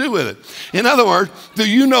know what to do with it. In other words, do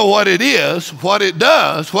you know what it is, what it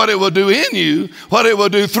does, what it will do in you, what it will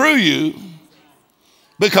do through you?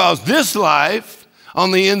 Because this life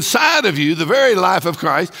on the inside of you, the very life of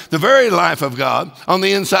Christ, the very life of God on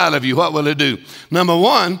the inside of you, what will it do? Number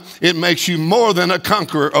one, it makes you more than a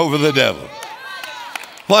conqueror over the devil.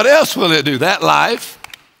 What else will it do? That life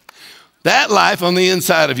on the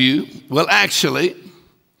inside of you will actually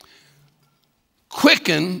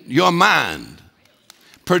quicken your mind,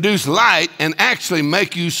 produce light, and actually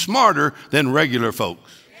make you smarter than regular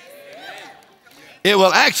folks. It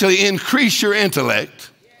will actually increase your intellect.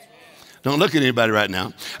 Don't look at anybody right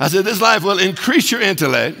now. I said this life will increase your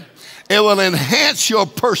intellect. It will enhance your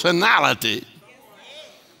personality.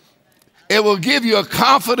 It will give you a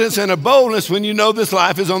confidence and a boldness when you know this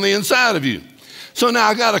life is on the inside of you. So now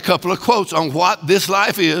I got a couple of quotes on what this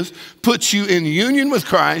life is, puts you in union with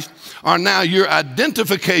Christ, or now your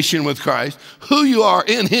identification with Christ, who you are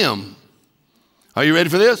in him. Are you ready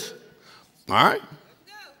for this? All right.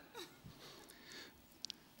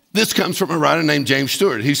 This comes from a writer named James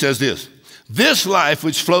Stewart. He says this life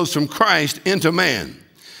which flows from Christ into man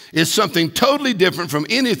is something totally different from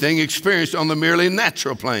anything experienced on the merely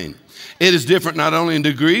natural plane. It is different not only in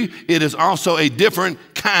degree, it is also a different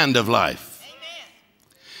kind of life.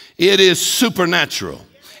 It is supernatural.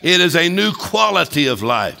 It is a new quality of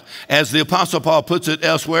life. As the Apostle Paul puts it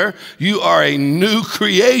elsewhere, you are a new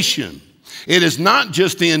creation. It is not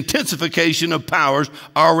just the intensification of powers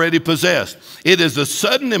already possessed. It is the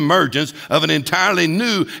sudden emergence of an entirely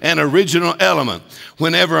new and original element.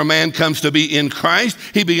 Whenever a man comes to be in Christ,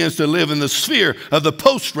 he begins to live in the sphere of the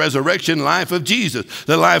post-resurrection life of Jesus.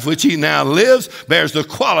 The life which he now lives bears the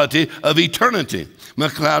quality of eternity.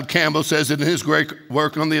 MacLeod Campbell says it in his great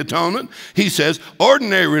work on the atonement. He says,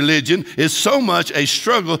 ordinary religion is so much a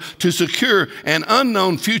struggle to secure an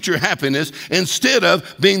unknown future happiness instead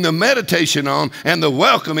of being the meditation meditation on and the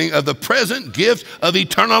welcoming of the present gift of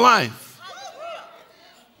eternal life.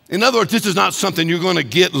 In other words, this is not something you're going to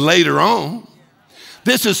get later on.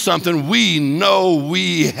 This is something we know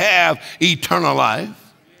we have eternal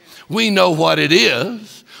life. We know what it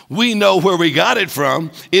is. We know where we got it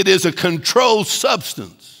from. It is a controlled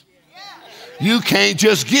substance. You can't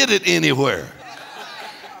just get it anywhere.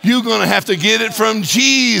 You're going to have to get it from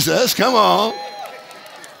Jesus. Come on.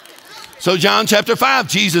 So John chapter 5,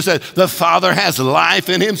 Jesus said, the Father has life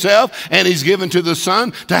in himself, and he's given to the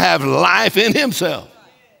Son to have life in himself.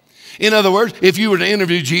 In other words, if you were to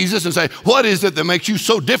interview Jesus and say, what is it that makes you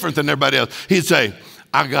so different than everybody else? He'd say,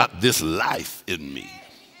 I got this life in me.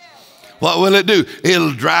 What will it do?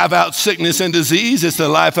 It'll drive out sickness and disease. It's the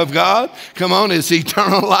life of God. Come on, it's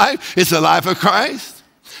eternal life. It's the life of Christ.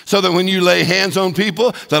 So that when you lay hands on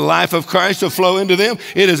people, the life of Christ will flow into them.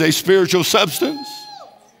 It is a spiritual substance.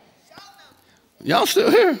 Y'all still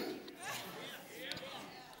here?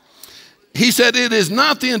 He said it is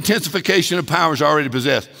not the intensification of powers already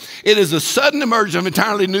possessed. It is the sudden emergence of an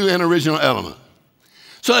entirely new and original element.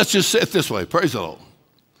 So let's just say it this way. Praise the Lord.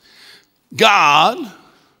 God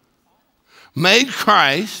made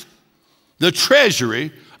Christ the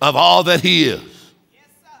treasury of all that he is.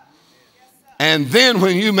 And then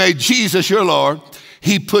when you made Jesus your Lord,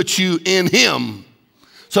 he put you in him.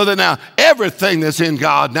 So that now everything that's in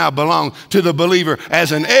God now belongs to the believer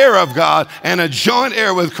as an heir of God and a joint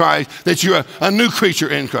heir with Christ, that you're a new creature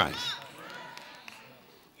in Christ.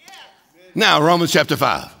 Now, Romans chapter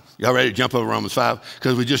 5. Y'all ready to jump over Romans 5?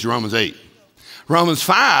 Because we just Romans 8. Romans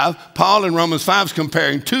 5, Paul in Romans 5 is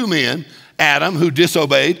comparing two men, Adam, who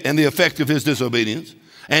disobeyed, and the effect of his disobedience,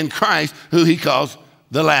 and Christ, who he calls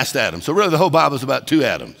the last Adam. So really the whole Bible is about two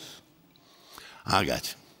Adams. I got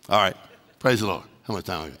you. All right. Praise the Lord. How much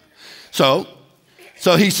time I got?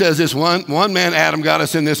 So he says this one man, Adam, got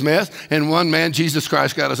us in this mess, and one man, Jesus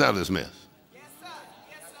Christ, got us out of this mess. Yes, sir.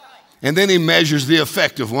 Yes, sir. And then he measures the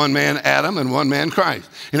effect of one man, Adam, and one man, Christ.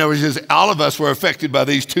 In other words, he says, all of us were affected by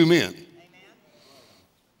these two men. Amen.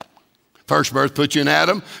 First birth put you in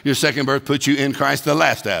Adam. Your second birth put you in Christ, the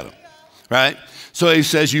last Adam. Right? So he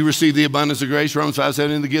says, you receive the abundance of grace. Romans 5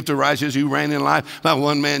 said, in the gift of righteousness, you reign in life by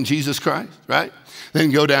one man, Jesus Christ. Right?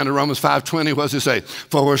 Then go down to Romans 5:20. What does it say?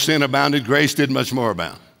 For where sin abounded, grace did much more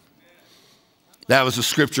abound. That was a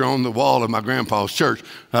scripture on the wall of my grandpa's church.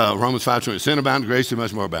 Romans 5:20. Sin abounded, grace did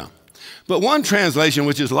much more abound. But one translation,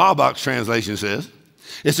 which is Lawbox translation, says,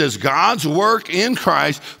 it says, God's work in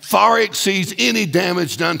Christ far exceeds any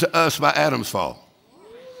damage done to us by Adam's fall.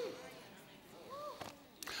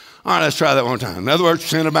 All right, let's try that one time. In other words,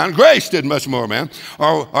 sin abounded, grace did much more abound.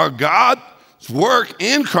 Or God's work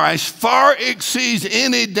in Christ far exceeds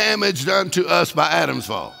any damage done to us by Adam's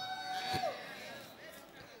fall.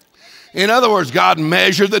 In other words, God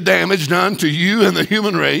measured the damage done to you and the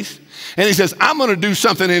human race. And he says, I'm going to do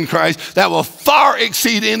something in Christ that will far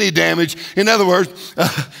exceed any damage. In other words,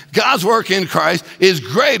 God's work in Christ is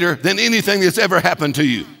greater than anything that's ever happened to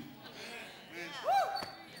you.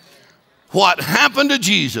 What happened to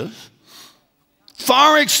Jesus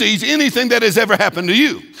far exceeds anything that has ever happened to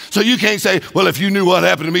you. So you can't say, well, if you knew what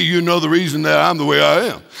happened to me, you know the reason that I'm the way I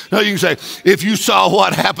am. No, you can say, if you saw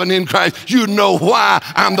what happened in Christ, you know why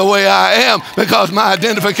I'm the way I am, because my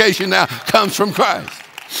identification now comes from Christ.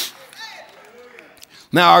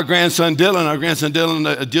 Now our grandson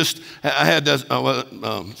Dylan just had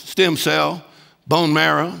a stem cell, bone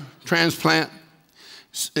marrow transplant.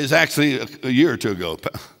 It's actually a year or two ago.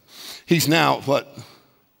 He's now,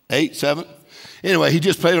 8, 7? Anyway, he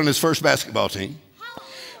just played on his first basketball team.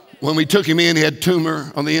 When we took him in, he had a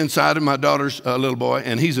tumor on the inside of my daughter's little boy,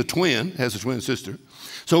 and he's a twin, has a twin sister.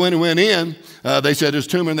 So when he went in, they said there's a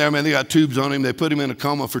tumor in there, man. They got tubes on him. They put him in a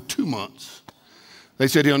coma for 2 months. They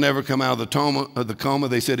said he'll never come out of the coma.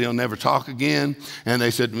 They said he'll never talk again. And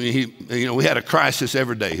they said, we had a crisis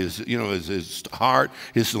every day. His heart,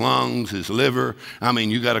 his lungs, his liver. I mean,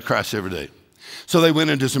 you got a crisis every day. So they went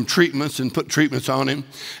into some treatments and put treatments on him.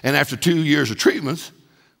 And after 2 years of treatments,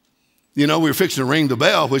 we were fixing to ring the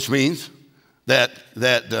bell, which means that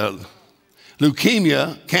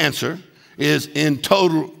leukemia, cancer, is in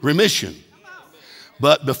total remission.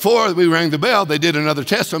 But before we rang the bell, they did another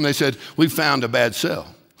test on him. They said, we found a bad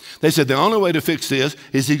cell. They said the only way to fix this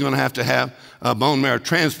is he's going to have a bone marrow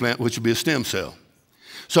transplant, which would be a stem cell.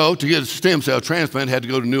 So to get a stem cell transplant, had to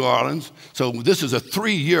go to New Orleans. So this is a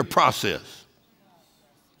 3-year process,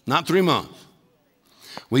 not 3 months.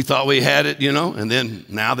 We thought we had it, and then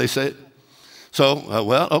now they say it. So,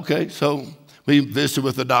 okay. So we visited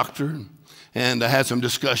with the doctor and I had some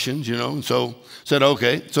discussions, and so said,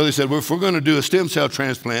 okay. So they said, well, if we're going to do a stem cell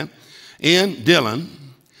transplant in Dillon,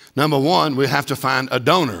 Number one, we have to find a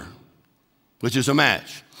donor, which is a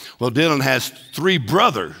match. Well, Dylan has 3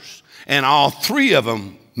 brothers, and all 3 of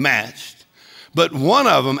them matched. But one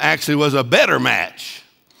of them actually was a better match,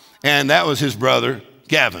 and that was his brother,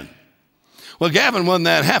 Gavin. Well, Gavin wasn't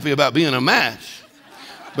that happy about being a match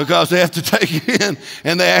because they have to take it in,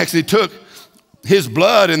 and they actually took his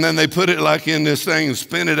blood, and then they put it like in this thing and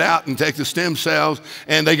spin it out and take the stem cells,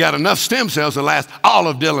 and they got enough stem cells to last all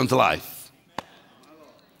of Dylan's life.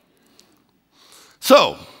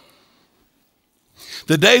 So,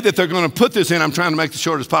 the day that they're going to put this in, I'm trying to make it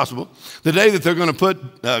short as possible, the day that they're going to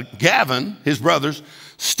put Gavin, his brother's,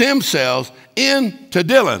 stem cells into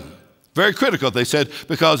Dylan, very critical, they said,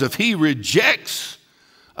 because if he rejects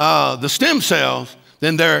the stem cells,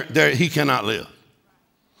 then he cannot live.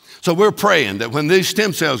 So we're praying that when these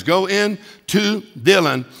stem cells go into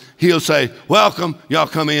Dylan, he'll say, welcome, y'all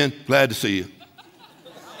come in, glad to see you.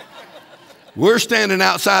 We're standing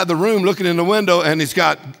outside the room looking in the window, and he's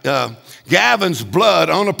got Gavin's blood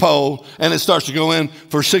on a pole, and it starts to go in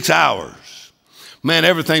for 6 hours. Man,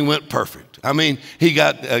 everything went perfect. I mean, he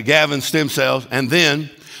got Gavin's stem cells, and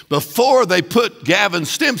then before they put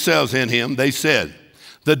Gavin's stem cells in him,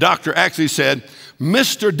 the doctor actually said,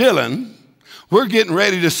 Mr. Dylan, we're getting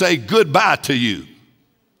ready to say goodbye to you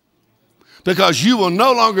because you will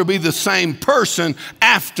no longer be the same person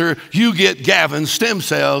after you get Gavin's stem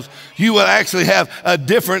cells. You will actually have a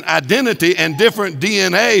different identity and different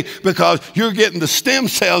DNA because you're getting the stem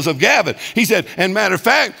cells of Gavin. He said, and matter of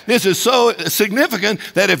fact, this is so significant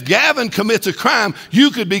that if Gavin commits a crime, you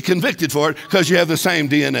could be convicted for it because you have the same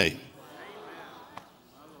DNA.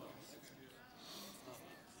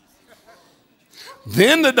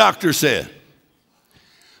 Then the doctor said,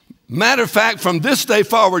 matter of fact, from this day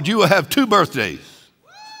forward, you will have 2 birthdays.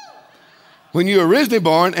 When you were originally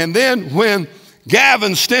born, and then when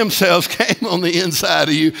Gavin's stem cells came on the inside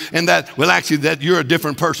of you, and that you're a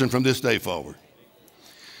different person from this day forward.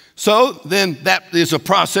 So then that is a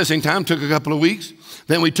processing time, took a couple of weeks.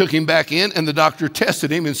 Then we took him back in, and the doctor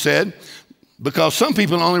tested him and said, because some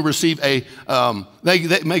people only receive they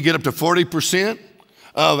may get up to 40%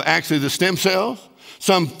 of actually the stem cells.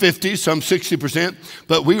 Some 50, some 60%,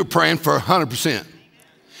 but we were praying for 100%.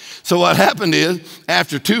 So what happened is,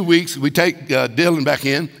 after 2 weeks, we take Dylan back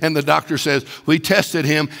in, and the doctor says, we tested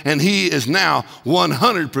him, and he is now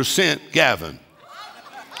 100% Gavin.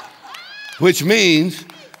 Which means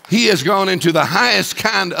he has gone into the highest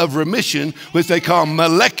kind of remission, which they call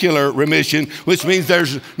molecular remission, which means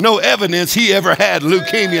there's no evidence he ever had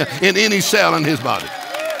leukemia in any cell in his body.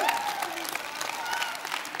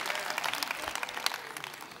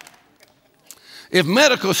 If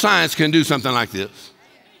medical science can do something like this,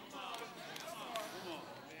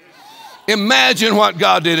 imagine what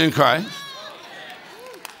God did in Christ,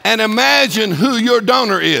 and imagine who your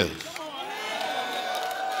donor is.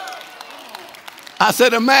 I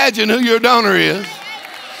said, imagine who your donor is.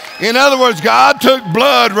 In other words, God took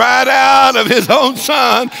blood right out of his own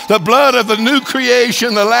son, the blood of the new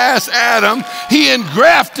creation, the last Adam. He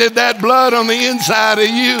engrafted that blood on the inside of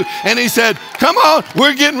you. And he said, come on,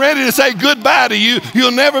 we're getting ready to say goodbye to you.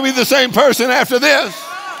 You'll never be the same person after this.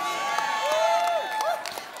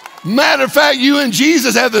 Matter of fact, you and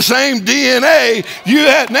Jesus have the same DNA. You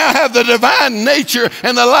now have the divine nature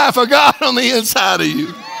and the life of God on the inside of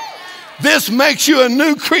you. This makes you a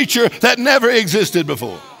new creature that never existed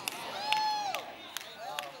before.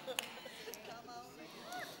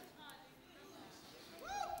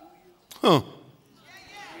 Huh.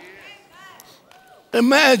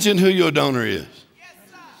 Imagine who your donor is.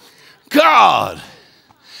 God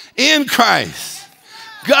in Christ,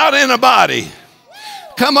 God in a body,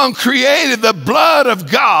 come on, created the blood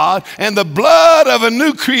of God and the blood of a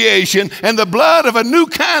new creation and the blood of a new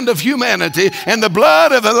kind of humanity and the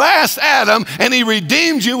blood of the last Adam, and he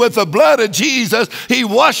redeemed you with the blood of Jesus. He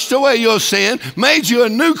washed away your sin, made you a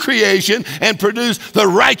new creation, and produced the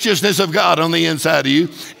righteousness of God on the inside of you.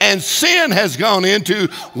 And sin has gone into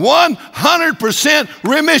 100%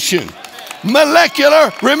 remission.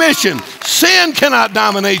 Molecular remission. Sin cannot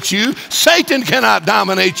dominate you. Satan cannot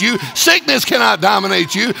dominate you. Sickness cannot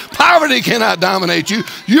dominate you. Poverty cannot dominate you.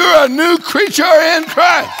 You're a new creature in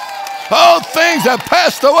Christ. All things have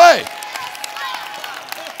passed away.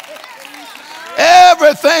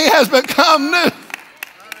 Everything has become new.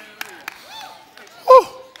 Woo.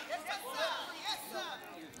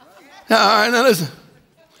 All right, now listen.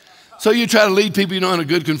 So you try to lead people, in a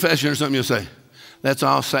good confession or something, you'll say, let's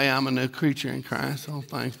all say I'm a new creature in Christ. Oh,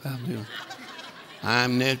 thanks, Papa.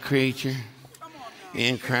 I'm a new creature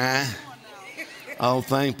in Christ. Old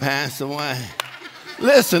thing passed away.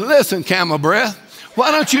 Listen, camel breath.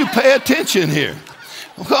 Why don't you pay attention here?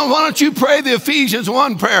 Why don't you pray the Ephesians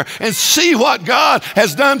 1 prayer and see what God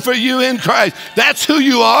has done for you in Christ? That's who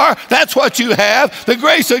you are. That's what you have. The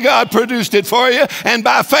grace of God produced it for you. And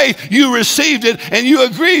by faith, you received it and you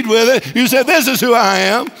agreed with it. You said, this is who I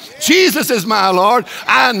am. Jesus is my Lord.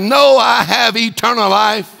 I know I have eternal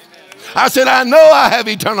life. I said, I know I have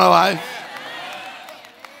eternal life.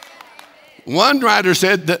 One writer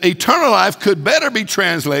said that eternal life could better be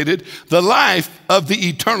translated the life of the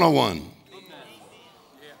eternal one.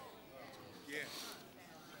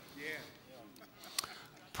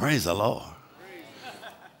 Praise the Lord.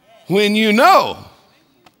 When you know,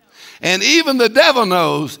 and even the devil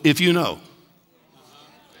knows if you know.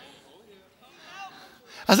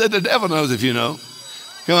 I said the devil knows if you know.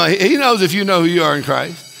 Come on, he knows if you know who you are in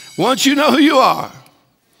Christ. Once you know who you are,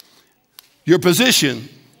 your position,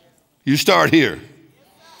 you start here.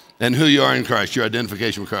 And who you are in Christ, your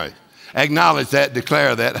identification with Christ. Acknowledge that,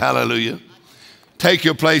 declare that, hallelujah. Take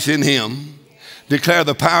your place in him. Declare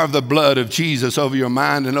the power of the blood of Jesus over your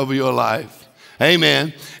mind and over your life.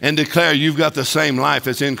 Amen. And declare you've got the same life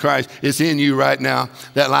that's in Christ. It's in you right now.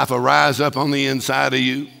 That life will rise up on the inside of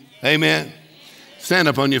you. Amen. Stand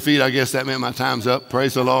up on your feet. I guess that meant my time's up.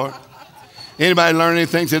 Praise the Lord. Anybody learn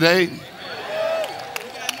anything today?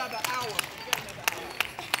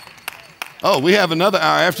 Oh, we have another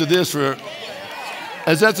hour after this for,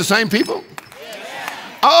 is that the same people?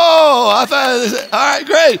 Oh, I thought, all right,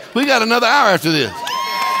 great. We got another hour after this.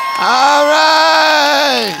 All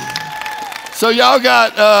right. So y'all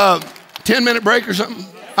got a 10-minute break or something?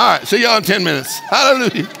 All right, see y'all in 10 minutes.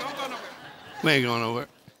 Hallelujah. We ain't going nowhere.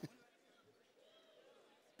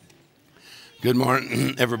 Good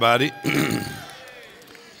morning, everybody.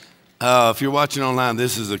 If you're watching online,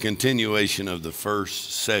 this is a continuation of the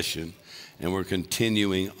first session. And we're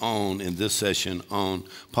continuing on in this session on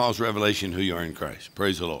Paul's revelation, who you are in Christ.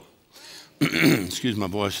 Praise the Lord. Excuse my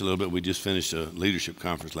voice a little bit. We just finished a leadership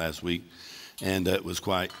conference last week, and it was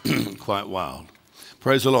quite wild.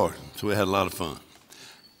 Praise the Lord. So we had a lot of fun.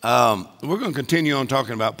 We're going to continue on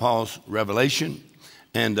talking about Paul's revelation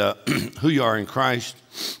and who you are in Christ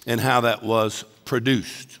and how that was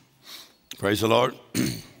produced. Praise the Lord.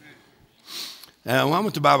 When I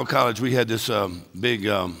went to Bible college, we had this big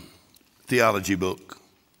theology book.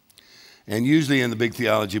 And usually in the big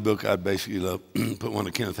theology book, I'd basically put one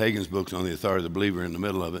of Kenneth Hagin's books on the authority of the believer in the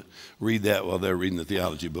middle of it, read that while they're reading the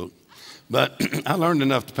theology book. But I learned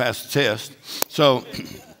enough to pass the test. So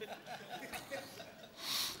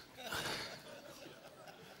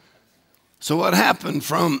what happened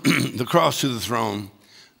from the cross to the throne,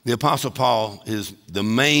 the Apostle Paul is the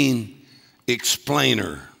main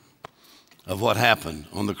explainer of what happened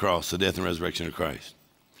on the cross, the death and resurrection of Christ.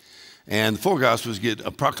 And the four Gospels get a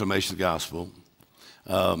proclamation of the gospel.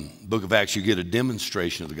 Book of Acts, you get a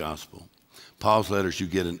demonstration of the gospel. Paul's letters, you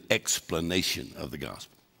get an explanation of the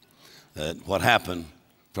gospel. What happened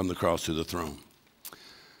from the cross to the throne.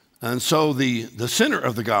 And so the center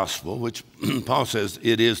of the gospel, which Paul says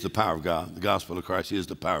it is the power of God. The gospel of Christ is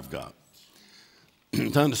the power of God.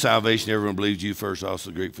 Unto salvation, everyone believes you first, also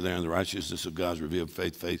the Greek, for there in the righteousness of God is revealed,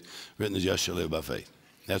 faith, written the just shall live by faith.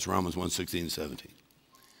 That's Romans 1:16 and 17.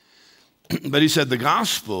 But he said the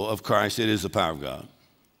gospel of Christ, it is the power of God.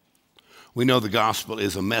 We know the gospel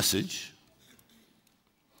is a message.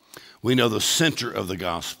 We know the center of the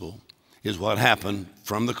gospel is what happened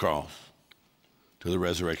from the cross to the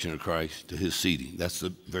resurrection of Christ, to his seating. That's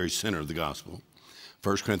the very center of the gospel.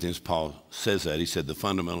 1 Corinthians, Paul says that. He said the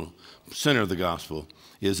fundamental center of the gospel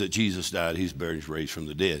is that Jesus died, he's buried, he's raised from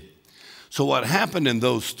the dead. So what happened in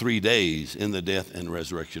those 3 days in the death and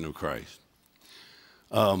resurrection of Christ?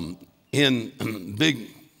 In big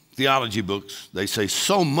theology books, they say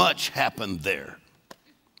so much happened there.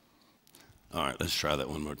 All right, let's try that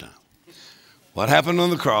one more time. What happened on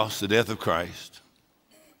the cross, the death of Christ,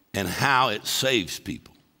 and how it saves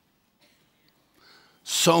people.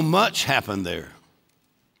 So much happened there.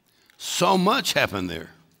 So much happened there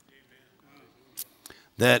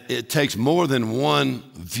that it takes more than one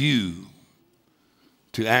view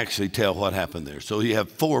to actually tell what happened there. So you have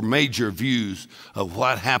 4 major views of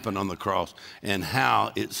what happened on the cross and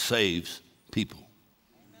how it saves people.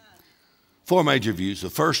 4 major views. The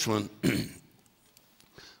first one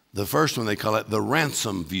they call it the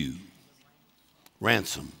ransom view.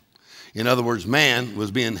 Ransom. In other words, man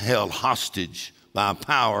was being held hostage by a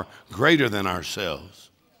power greater than ourselves.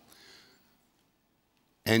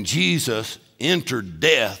 And Jesus entered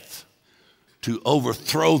death to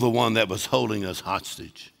overthrow the one that was holding us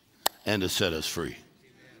hostage and to set us free.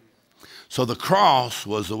 So the cross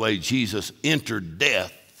was the way Jesus entered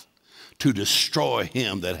death to destroy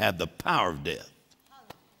him that had the power of death.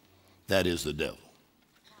 That is the devil.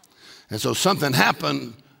 And so something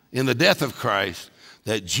happened in the death of Christ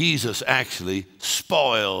that Jesus actually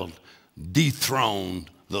spoiled, dethroned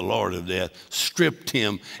the Lord of death, stripped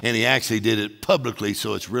him, and he actually did it publicly,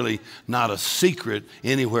 so it's really not a secret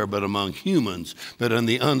anywhere but among humans. But in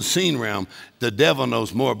the unseen realm, the devil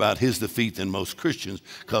knows more about his defeat than most Christians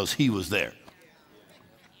because he was there.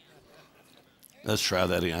 Let's try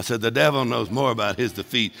that again. I said the devil knows more about his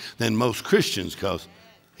defeat than most Christians because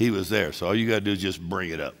he was there. So all you got to do is just bring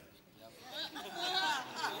it up.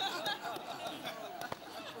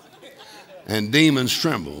 And demons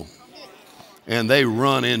tremble, and they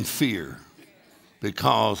run in fear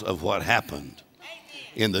because of what happened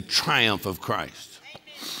in the triumph of Christ.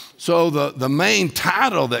 So the main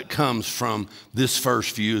title that comes from this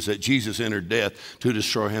first view is that Jesus entered death to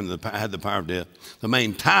destroy him that had the power of death. The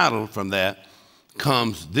main title from that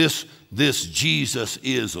comes this Jesus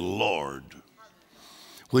is Lord,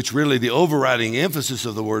 which really the overriding emphasis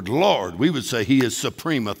of the word Lord, we would say he is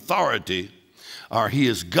supreme authority, or he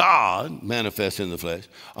is God manifest in the flesh,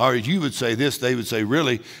 or you would say this, they would say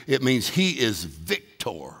really it means he is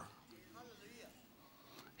victor.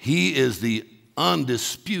 He is the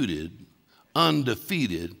undisputed,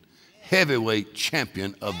 undefeated heavyweight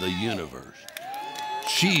champion of the universe.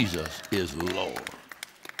 Jesus is Lord.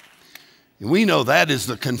 And we know that is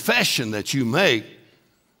the confession that you make.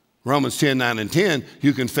 Romans 10, 9, and 10,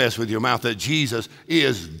 you confess with your mouth that Jesus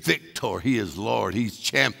is victor. He is Lord. He's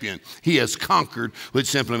champion. He has conquered, which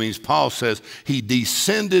simply means, Paul says, he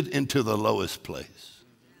descended into the lowest place,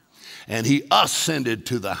 and he ascended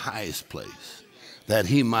to the highest place, that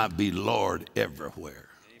he might be Lord everywhere.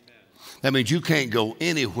 That means you can't go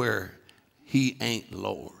anywhere he ain't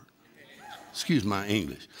Lord. Excuse my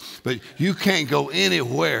English. But you can't go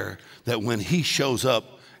anywhere that when he shows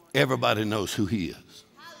up, everybody knows who he is.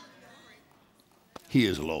 He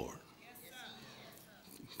is Lord.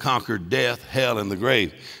 Conquered death, hell, and the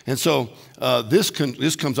grave. And so this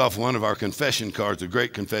comes off one of our confession cards, the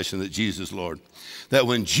great confession that Jesus is Lord. That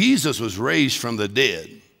when Jesus was raised from the dead,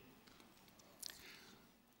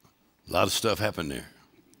 a lot of stuff happened there.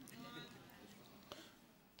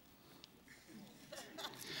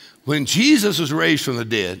 When Jesus was raised from the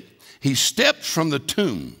dead, he stepped from the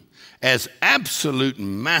tomb as absolute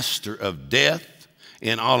master of death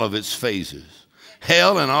in all of its phases,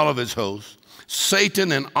 hell and all of its hosts,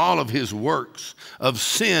 Satan and all of his works, of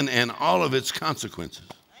sin and all of its consequences.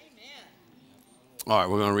 Amen. All right,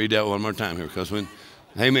 we're going to read that one more time here because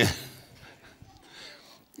amen.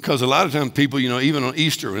 Because a lot of times people, even on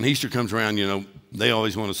Easter, when Easter comes around, they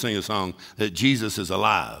always want to sing a song that Jesus is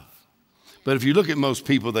alive. But if you look at most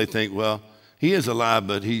people, they think, well, he is alive,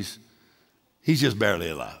 but he's just barely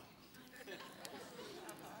alive.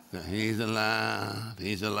 Now, he's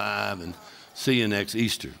alive, and see you next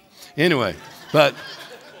Easter. Anyway, but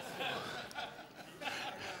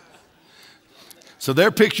so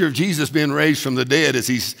their picture of Jesus being raised from the dead is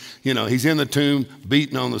he's in the tomb,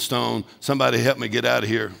 beating on the stone. Somebody help me get out of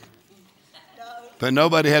here. But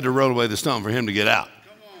nobody had to roll away the stone for him to get out.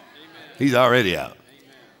 He's already out.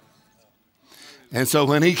 And so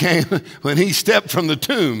when he stepped from the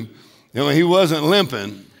tomb, when he wasn't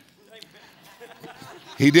limping,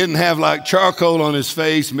 he didn't have like charcoal on his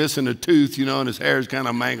face, missing a tooth, and his hair is kind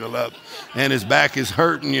of mangled up, and his back is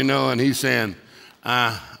hurting, and he's saying,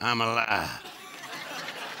 I'm alive.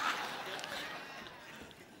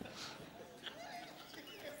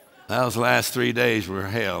 Those last 3 days were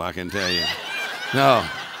hell, I can tell you. No.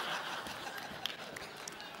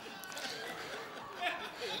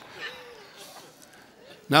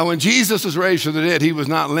 Now, when Jesus was raised from the dead, he was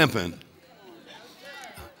not limping.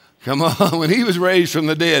 Come on, when he was raised from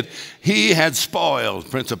the dead, he had spoiled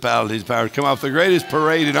principalities, powers, come off the greatest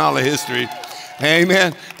parade in all of history.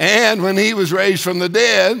 Amen. And when he was raised from the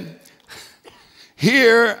dead,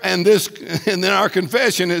 here and in our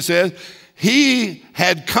confession it says, he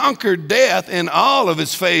had conquered death in all of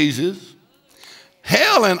its phases,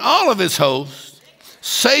 hell in all of its hosts,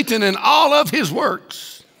 Satan in all of his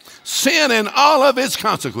works, sin and all of its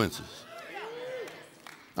consequences.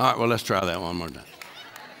 All right, well, let's try that one more time.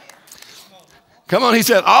 Come on, he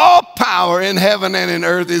said, all power in heaven and in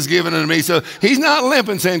earth is given unto me. So he's not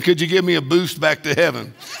limping saying, could you give me a boost back to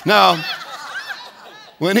heaven? No.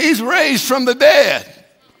 When he's raised from the dead,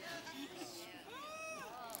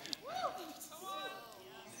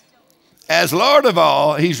 as Lord of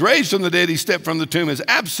all, he's raised from the dead, he stepped from the tomb as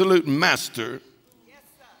absolute master,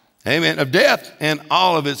 amen, of death and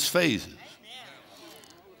all of its phases.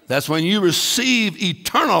 That's when you receive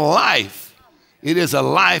eternal life. It is a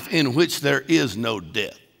life in which there is no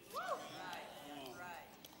death.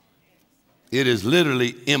 It is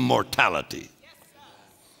literally immortality.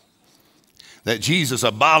 that Jesus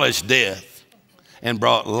abolished death and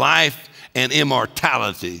brought life and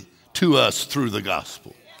immortality to us through the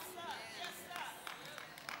gospel.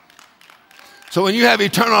 So when you have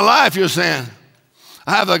eternal life, you're saying,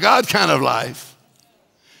 I have the God kind of life.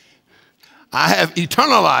 I have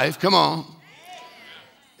eternal life. Come on.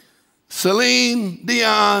 Celine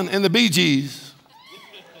Dion and the Bee Gees.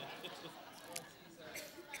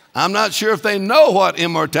 I'm not sure if they know what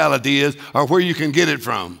immortality is or where you can get it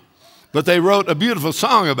from, but they wrote a beautiful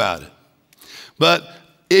song about it. But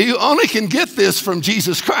you only can get this from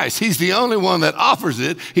Jesus Christ. He's the only one that offers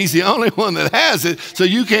it. He's the only one that has it. So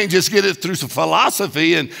you can't just get it through some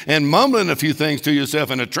philosophy and mumbling a few things to yourself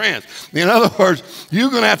in a trance. In other words, you're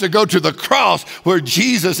going to have to go to the cross where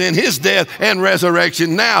Jesus in his death and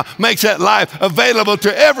resurrection now makes that life available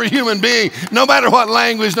to every human being, no matter what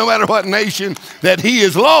language, no matter what nation, that he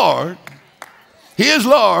is Lord. He is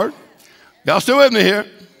Lord. Y'all still with me here?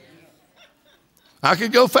 I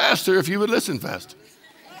could go faster if you would listen faster.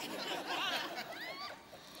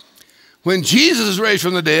 When Jesus is raised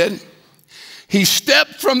from the dead, he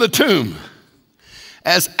stepped from the tomb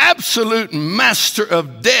as absolute master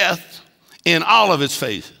of death in all of its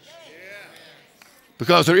phases.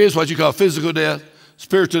 Because there is what you call physical death,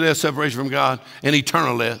 spiritual death, separation from God, and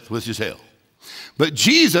eternal death, which is hell. But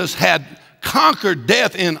Jesus had conquered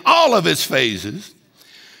death in all of its phases.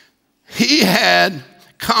 He had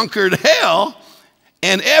conquered hell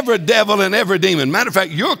and every devil and every demon. Matter of fact,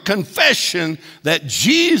 your confession that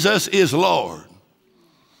Jesus is Lord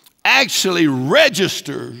actually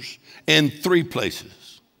registers in 3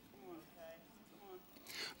 places.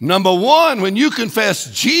 Number 1, when you confess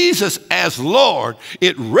Jesus as Lord,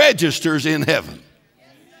 it registers in heaven.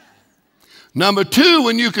 Number 2,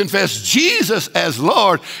 when you confess Jesus as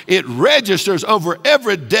Lord, it registers over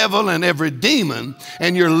every devil and every demon,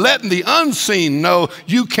 and you're letting the unseen know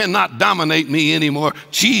you cannot dominate me anymore.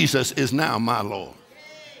 Jesus is now my Lord.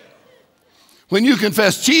 When you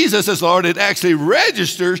confess Jesus as Lord, it actually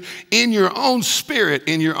registers in your own spirit,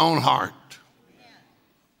 in your own heart.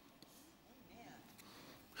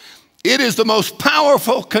 It is the most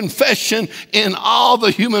powerful confession in all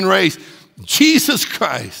the human race. Jesus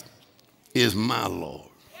Christ is my Lord.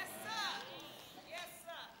 Yes, sir. Yes, sir.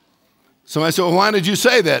 Somebody said, well, why did you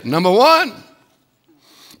say that? Number 1,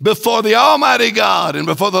 before the Almighty God and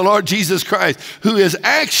before the Lord Jesus Christ, who is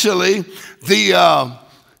actually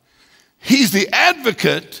he's the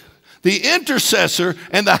advocate, the intercessor,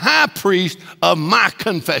 and the high priest of my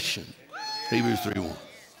confession. Hebrews 3:1.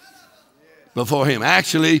 Before him.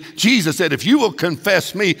 Actually, Jesus said, if you will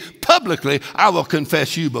confess me publicly, I will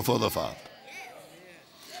confess you before the Father.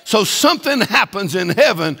 So something happens in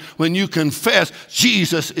heaven when you confess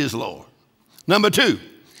Jesus is Lord. Number 2,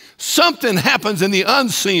 something happens in the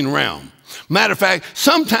unseen realm. Matter of fact,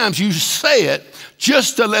 sometimes you say it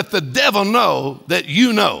just to let the devil know that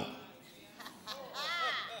you know.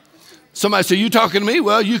 Somebody say, you talking to me?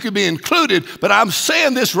 Well, you could be included, but I'm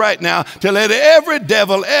saying this right now to let every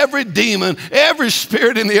devil, every demon, every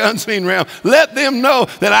spirit in the unseen realm, let them know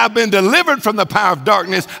that I've been delivered from the power of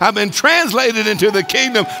darkness. I've been translated into the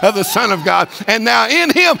kingdom of the Son of God. And now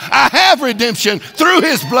in him, I have redemption through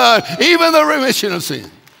his blood, even the remission of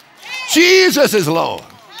sin. Jesus is Lord.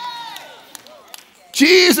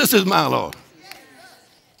 Jesus is my Lord.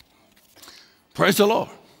 Praise the Lord.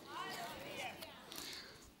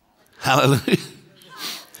 Hallelujah.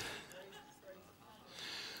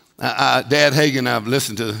 Dad Hagin, I've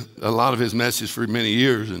listened to a lot of his messages for many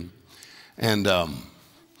years, and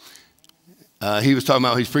he was talking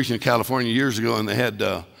about he's preaching in California years ago, and they had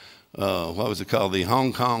what was it called, the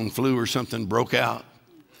Hong Kong flu or something broke out,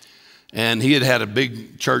 and he had a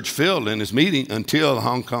big church filled in his meeting until the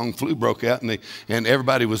Hong Kong flu broke out, and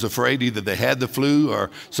everybody was afraid either they had the flu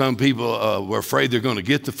or some people were afraid they're going to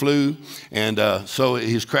get the flu, and so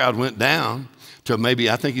his crowd went down to maybe,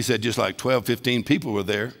 I think he said just like 12, 15 people were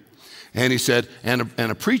there, and he said, and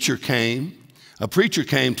a preacher came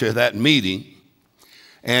to that meeting,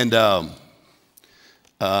 and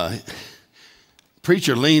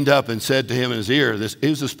preacher leaned up and said to him in his ear, he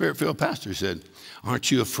was a spirit-filled pastor, he said,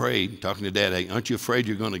 aren't you afraid, talking to Dad, aren't you afraid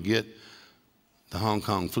you're going to get the Hong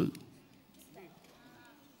Kong flu?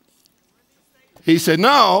 He said,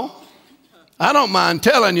 no, I don't mind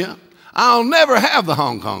telling you, I'll never have the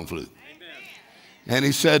Hong Kong flu. Amen. And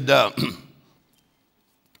he said,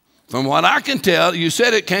 from what I can tell, you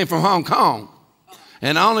said it came from Hong Kong,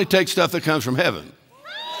 and I only take stuff that comes from heaven.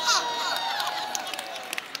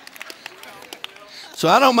 So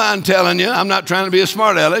I don't mind telling you, I'm not trying to be a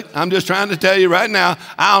smart aleck. I'm just trying to tell you right now,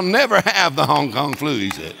 I'll never have the Hong Kong flu, he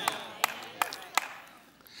said.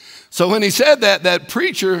 So when he said that, that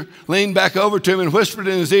preacher leaned back over to him and whispered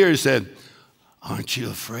in his ear, he said, aren't you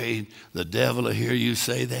afraid the devil will hear you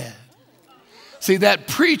say that? See, that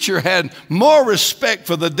preacher had more respect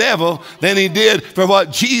for the devil than he did for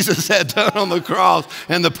what Jesus had done on the cross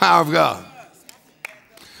and the power of God.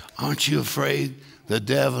 Aren't you afraid the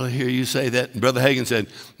devil will hear you say that? And Brother Hankins said,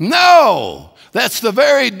 no, that's the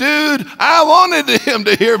very dude I wanted him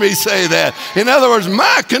to hear me say that. In other words,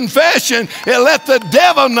 my confession, it let the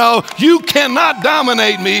devil know you cannot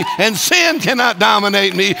dominate me, and sin cannot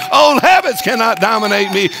dominate me. Old habits cannot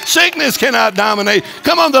dominate me. Sickness cannot dominate.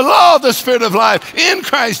 Come on, the law of the Spirit of life in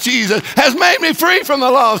Christ Jesus has made me free from the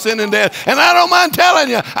law of sin and death. And I don't mind telling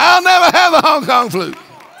you, I'll never have the Hong Kong flu.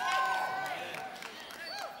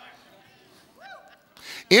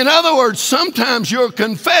 In other words, sometimes your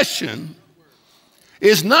confession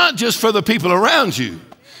is not just for the people around you,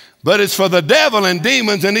 but it's for the devil and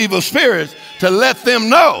demons and evil spirits to let them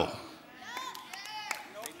know.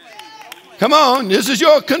 Come on, this is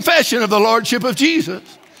your confession of the Lordship of Jesus.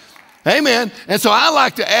 Amen. And so I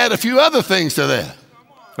like to add a few other things to that,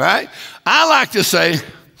 right? I like to say,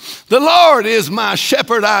 the Lord is my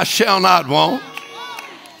shepherd, I shall not want.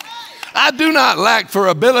 I do not lack for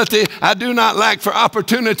ability. I do not lack for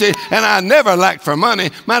opportunity. And I never lack for money.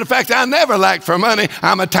 Matter of fact, I never lack for money.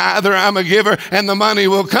 I'm a tither. I'm a giver. And the money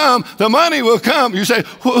will come. The money will come. You say,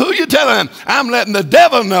 who you telling? I'm letting the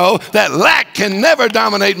devil know that lack can never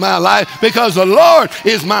dominate my life because the Lord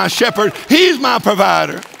is my shepherd. He's my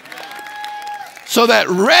provider. So that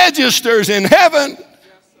registers in heaven.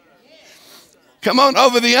 Come on,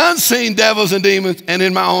 over the unseen devils and demons and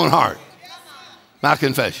in my own heart. My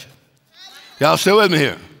confession. Y'all still with me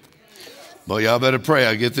here? Boy, y'all better pray.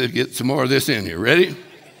 I get some more of this in here. Ready?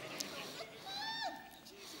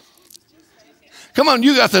 Come on,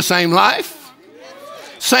 you got the same life,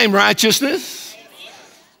 same righteousness,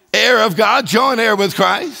 heir of God, joint heir with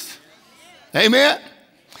Christ. Amen?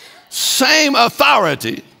 Same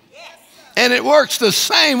authority, and it works the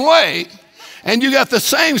same way, and you got the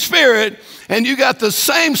same spirit, and you got the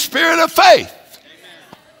same spirit of faith.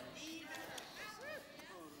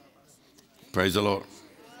 Praise the Lord.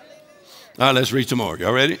 All right, let's read some more.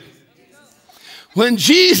 Y'all ready? When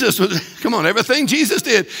Jesus was, come on, everything Jesus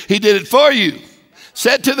did, he did it for you.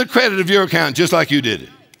 Set to the credit of your account just like you did it.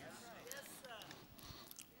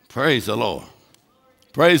 Praise the Lord.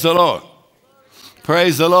 Praise the Lord.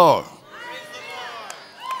 Praise the Lord.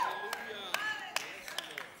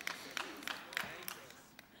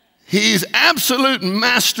 He's absolute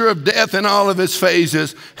master of death in all of its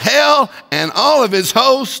phases, hell and all of its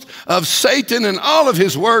host, of Satan and all of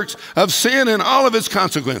his works, of sin and all of its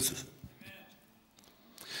consequences.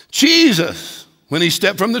 Jesus, when he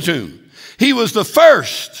stepped from the tomb, he was the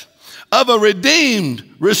first of a redeemed,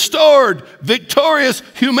 restored, victorious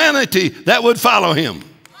humanity that would follow him.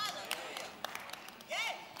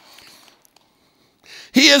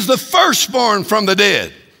 He is the firstborn from the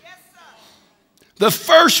dead. The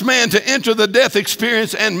first man to enter the death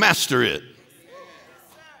experience and master it.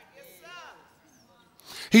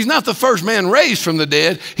 He's not the first man raised from the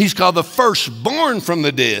dead. He's called the firstborn from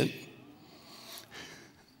the dead.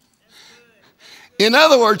 In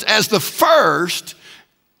other words, as the first,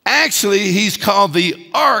 actually he's called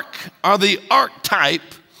the ark or the archetype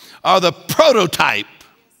or the prototype.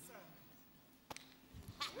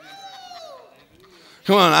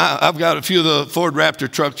 Come on, I've got a few of the Ford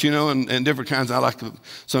Raptor trucks, you know, and different kinds. I like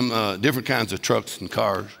some different kinds of trucks and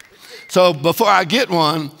cars. So before I get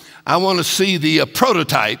one, I want to see the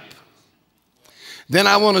prototype. Then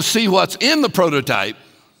I want to see what's in the prototype.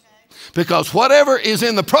 Because whatever is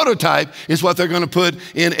in the prototype is what they're going to put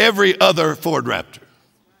in every other Ford Raptor.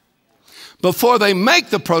 Before they make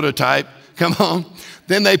the prototype, come on,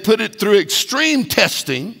 then they put it through extreme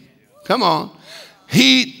testing. Come on,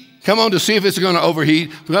 heat. Come on, to see if it's going to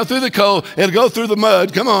overheat. Go through the cold. It'll go through the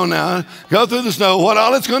mud. Come on now. Go through the snow. What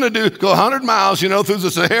all it's going to do, go 100 miles, you know, through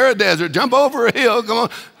the Sahara Desert, jump over a hill. Come on.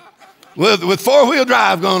 With four-wheel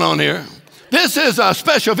drive going on here. This is a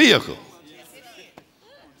special vehicle.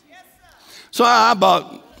 So I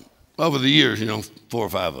bought, over the years, you know, 4 or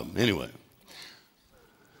 5 of them. Anyway.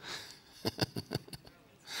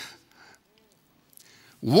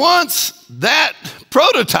 Once that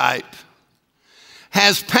prototype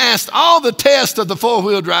has passed all the tests of the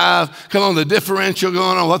four-wheel drive, come on, the differential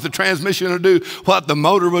going on, what the transmission will do, what the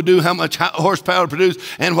motor will do, how much horsepower it produce,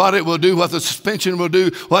 and what it will do, what the suspension will do,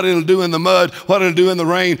 what it'll do in the mud, what it'll do in the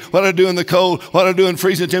rain, what it'll do in the cold, what it'll do in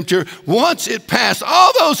freezing temperature. Once it passed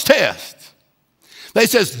all those tests, they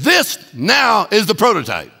says, this now is the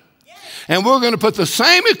prototype. And we're going to put the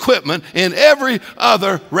same equipment in every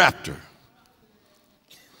other Raptor.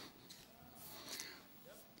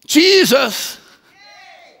 Jesus,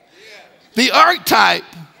 the archetype,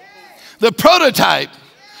 the prototype,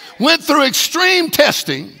 went through extreme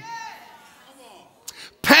testing,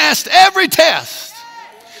 passed every test,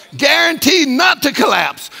 guaranteed not to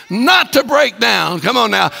collapse, not to break down. Come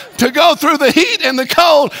on now. To go through the heat and the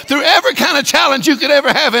cold, through every kind of challenge you could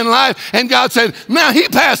ever have in life. And God said, now he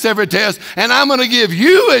passed every test, and I'm going to give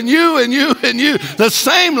you and you and you and you the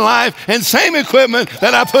same life and same equipment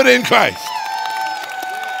that I put in Christ.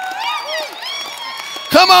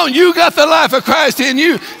 Come on, you got the life of Christ in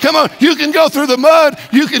you. Come on, you can go through the mud.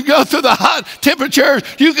 You can go through the hot temperatures.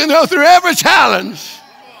 You can go through every challenge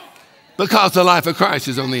because the life of Christ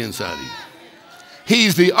is on the inside of you.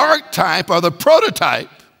 He's the archetype or the prototype,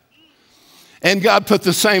 and God put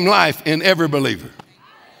the same life in every believer.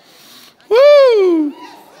 Woo!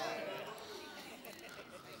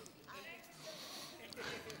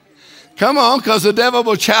 Come on, because the devil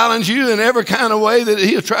will challenge you in every kind of way that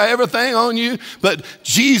he'll try everything on you. But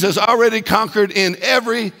Jesus already conquered in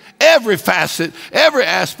every facet, every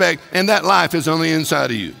aspect, and that life is on the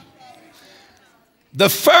inside of you. The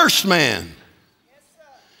first man,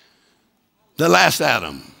 the last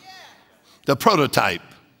Adam, the prototype,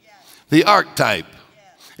 the archetype,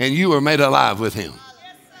 and you were made alive with him,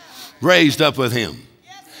 raised up with him,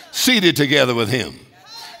 seated together with him.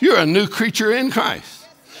 You're a new creature in Christ.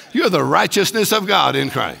 You're the righteousness of God in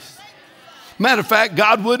Christ. Matter of fact,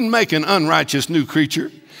 God wouldn't make an unrighteous new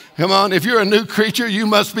creature. Come on, if you're a new creature, you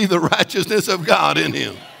must be the righteousness of God in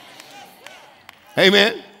him.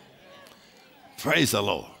 Amen. Praise the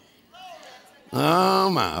Lord. Oh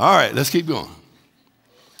my. All right, let's keep going.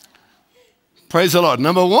 Praise the Lord.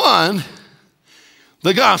 Number one,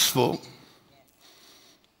 the gospel.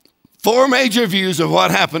 4 major views of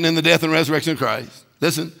what happened in the death and resurrection of Christ.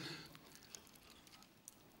 Listen.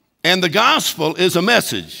 And the gospel is a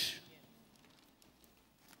message.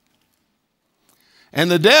 And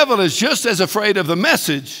the devil is just as afraid of the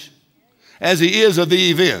message as he is of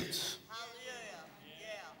the events.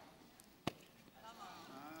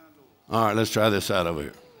 All right, let's try this out over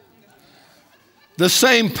here. The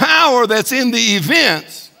same power that's in the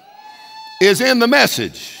events is in the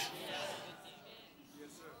message.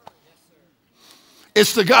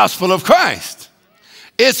 It's the gospel of Christ.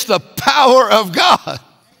 It's the power of God.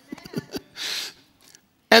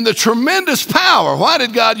 And the tremendous power. Why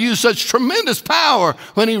did God use such tremendous power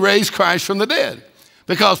when he raised Christ from the dead?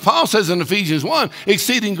 Because Paul says in Ephesians 1,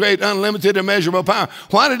 exceeding great, unlimited, immeasurable power.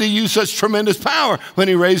 Why did he use such tremendous power when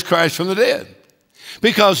he raised Christ from the dead?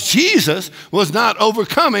 Because Jesus was not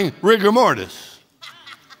overcoming rigor mortis.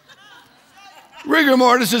 Rigor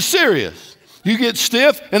mortis is serious. You get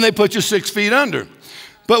stiff and they put you 6 feet under.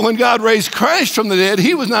 But when God raised Christ from the dead,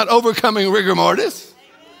 he was not overcoming rigor mortis.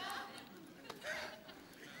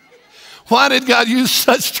 Why did God use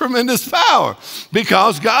such tremendous power?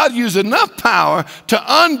 Because God used enough power to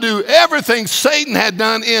undo everything Satan had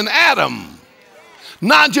done in Adam.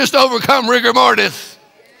 Not just overcome rigor mortis.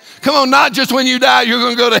 Come on, not just when you die, you're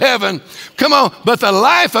going to go to heaven. Come on, but the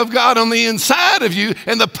life of God on the inside of you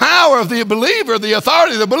and the power of the believer, the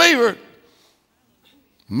authority of the believer,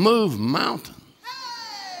 move mountains.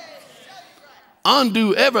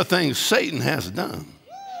 Undo everything Satan has done.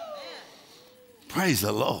 Praise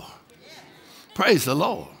the Lord. Praise the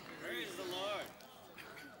Lord.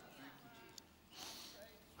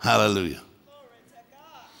 Hallelujah.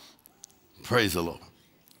 Praise the Lord.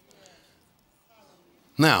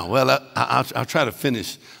 Now, well, I'll try to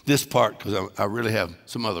finish this part because I really have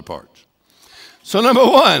some other parts. So number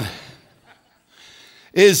one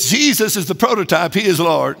is Jesus is the prototype. He is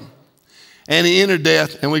Lord. And he entered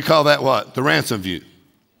death, and we call that what? The ransom view.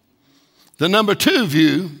 The number 2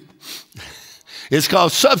 view is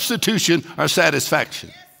called substitution or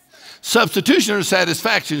satisfaction. Substitution or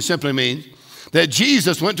satisfaction simply means that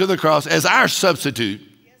Jesus went to the cross as our substitute,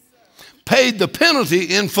 paid the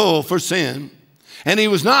penalty in full for sin, and he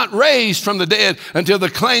was not raised from the dead until the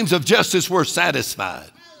claims of justice were satisfied.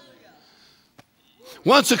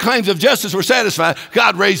 Once the claims of justice were satisfied,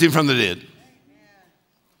 God raised him from the dead.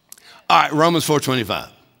 All right, Romans 4:25.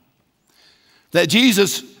 That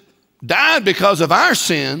Jesus died because of our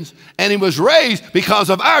sins, and he was raised because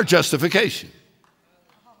of our justification.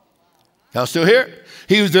 Y'all still here?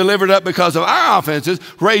 He was delivered up because of our offenses,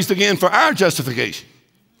 raised again for our justification.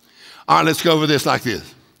 All right, let's go over this like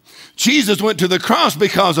this. Jesus went to the cross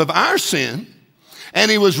because of our sin,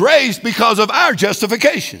 and he was raised because of our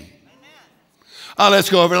justification. Let's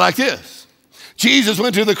go over it like this. Jesus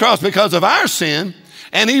went to the cross because of our sin,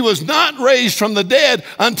 and he was not raised from the dead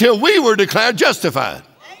until we were declared justified.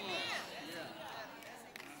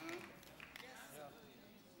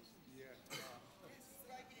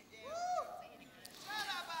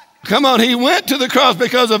 Come on, he went to the cross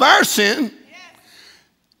because of our sin.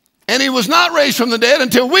 And he was not raised from the dead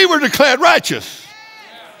until we were declared righteous.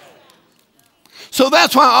 So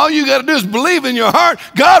that's why all you got to do is believe in your heart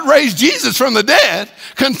God raised Jesus from the dead.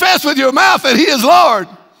 Confess with your mouth that he is Lord.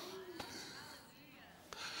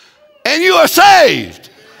 And you are saved.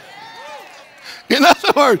 In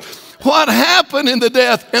other words, what happened in the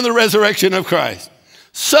death and the resurrection of Christ?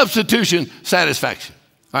 Substitution, satisfaction.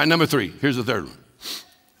 All right, number 3. Here's the third one.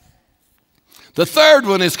 The third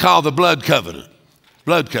one is called the blood covenant.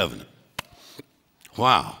 Blood covenant.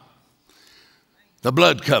 Wow. The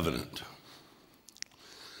blood covenant.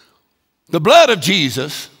 The blood of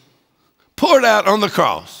Jesus poured out on the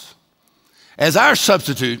cross as our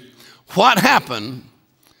substitute. What happened?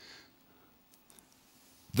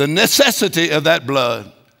 The necessity of that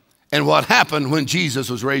blood and what happened when Jesus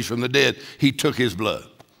was raised from the dead, he took his blood.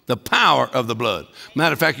 The power of the blood.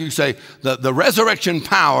 Matter of fact, you say the resurrection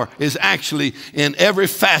power is actually in every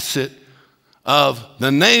facet of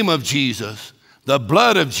the name of Jesus, the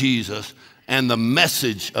blood of Jesus, and the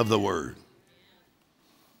message of the word.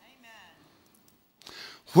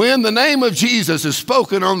 When the name of Jesus is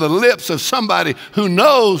spoken on the lips of somebody who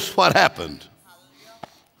knows what happened.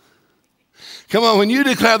 Come on, when you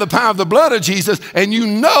declare the power of the blood of Jesus and you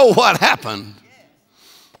know what happened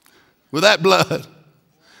with that blood.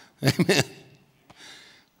 Amen.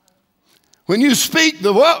 When you speak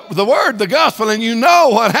the word, the gospel, and you know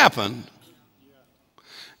what happened.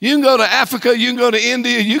 You can go to Africa, you can go to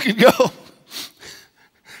India, you can go.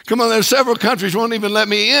 Come on, there's several countries won't even let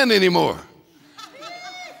me in anymore.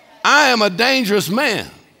 I am a dangerous man.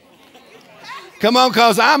 Come on,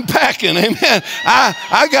 because I'm packing, amen.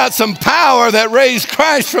 I got some power that raised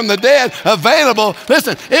Christ from the dead available.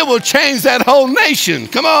 Listen, it will change that whole nation.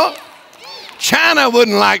 Come on. China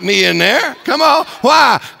wouldn't like me in there. Come on.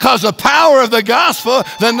 Why? Because the power of the gospel,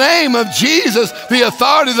 the name of Jesus, the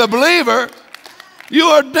authority of the believer, you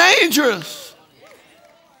are dangerous.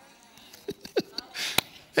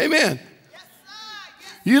 Amen.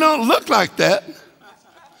 You don't look like that.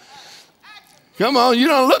 Come on, you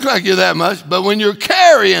don't look like you're that much, but when you're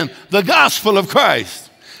carrying the gospel of Christ,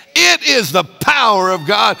 it is the power of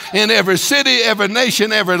God in every city, every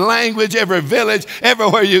nation, every language, every village,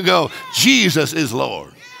 everywhere you go. Jesus is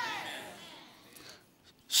Lord.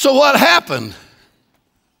 So what happened?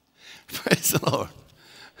 Praise the Lord.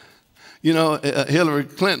 You know, Hillary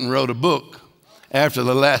Clinton wrote a book after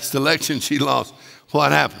the last election she lost.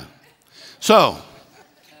 What happened? So,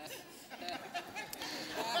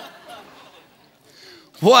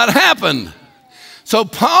 what happened? So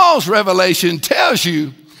Paul's revelation tells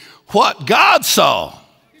you what God saw,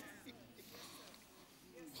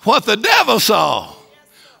 what the devil saw,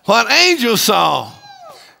 what angels saw,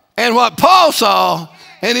 and what Paul saw,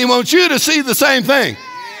 and he wants you to see the same thing.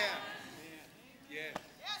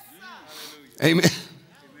 Amen.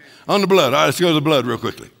 On the blood. All right, let's go to the blood real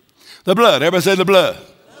quickly. The blood. Everybody say the blood.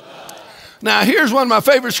 Now, here's one of my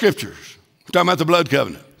favorite scriptures. We're talking about the blood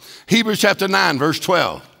covenant. Hebrews chapter 9, verse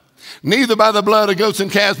 12. Neither by the blood of goats and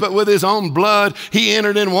calves, but with his own blood, he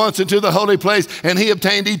entered in once into the holy place, and he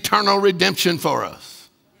obtained eternal redemption for us.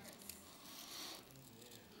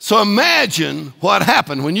 So imagine what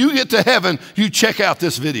happened. When you get to heaven, you check out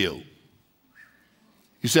this video.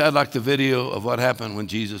 You say, I'd like the video of what happened when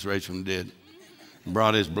Jesus raised from the dead and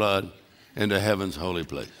brought his blood into heaven's holy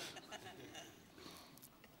place.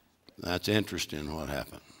 That's interesting what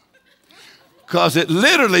happened. Because it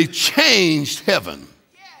literally changed heaven.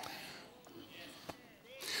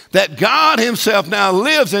 That God himself now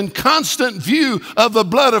lives in constant view of the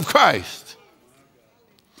blood of Christ.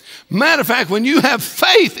 Matter of fact, when you have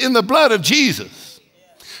faith in the blood of Jesus,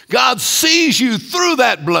 God sees you through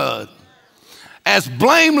that blood as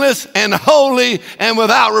blameless and holy and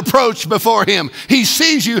without reproach before him. He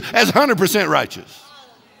sees you as 100% righteous.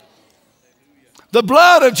 The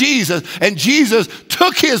blood of Jesus, and Jesus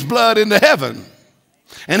took his blood into heaven,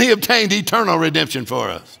 and he obtained eternal redemption for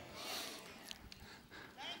us.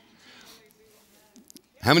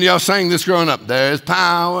 How many of y'all sang this growing up? There's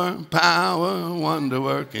power, power,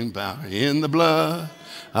 wonder-working power in the blood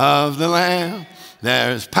of the Lamb.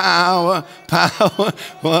 There's power, power,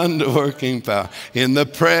 wonder-working power in the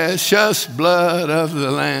precious blood of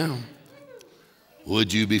the Lamb.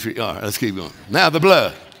 Would you be free? All right, let's keep going. Now the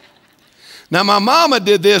blood. Now my mama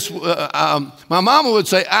did this. My mama would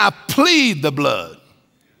say, I plead the blood.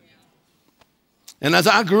 And as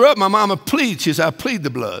I grew up, my mama pleads. She said, I plead the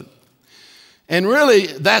blood. And really,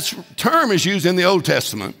 that term is used in the Old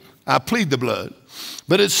Testament. I plead the blood.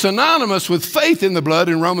 But it's synonymous with faith in the blood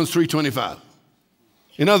in Romans 3:25.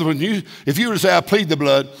 In other words, if you were to say, I plead the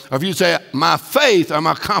blood, or if you say, my faith or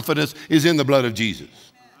my confidence is in the blood of Jesus.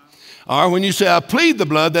 Or when you say, I plead the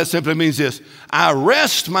blood, that simply means this: I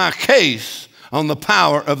rest my case on the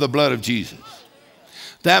power of the blood of Jesus.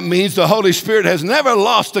 That means the Holy Spirit has never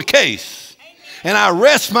lost a case. And I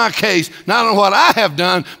rest my case not on what I have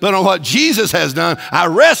done, but on what Jesus has done. I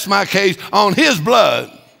rest my case on his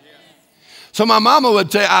blood. So my mama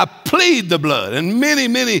would say, I plead the blood, and many,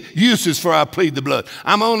 many uses for I plead the blood.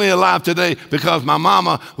 I'm only alive today because my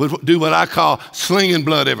mama would do what I call slinging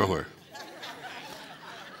blood everywhere.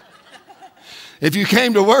 If you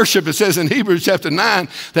came to worship, it says in Hebrews chapter 9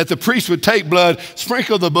 that the priest would take blood,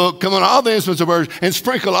 sprinkle the book, come on all the instruments of worship, and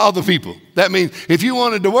sprinkle all the people. That means if you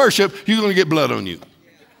wanted to worship, you're going to get blood on you.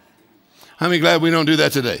 How many glad we don't do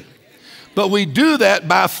that today? But we do that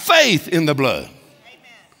by faith in the blood.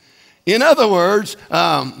 In other words,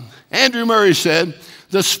 Andrew Murray said,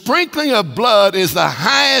 the sprinkling of blood is the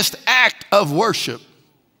highest act of worship.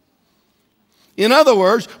 In other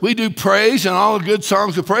words, we do praise and all the good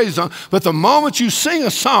songs of praise on, but the moment you sing a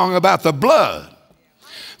song about the blood,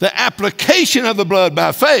 the application of the blood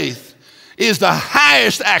by faith is the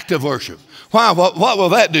highest act of worship. Why? What will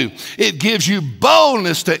that do? It gives you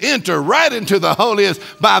boldness to enter right into the holiest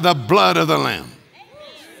by the blood of the Lamb.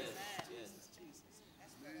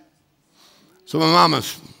 So my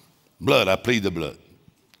mama's blood, I plead the blood.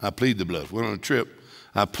 I plead the blood. Went on a trip,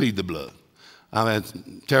 I plead the blood. I've had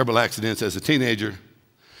terrible accidents as a teenager,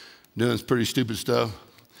 doing pretty stupid stuff.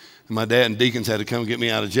 And my dad and deacons had to come get me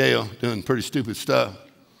out of jail, doing pretty stupid stuff.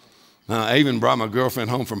 I even brought my girlfriend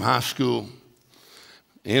home from high school,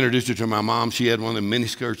 introduced her to my mom. She had one of the mini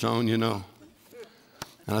skirts on, you know.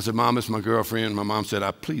 And I said, Mom, it's my girlfriend. My mom said,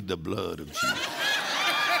 I plead the blood of Jesus.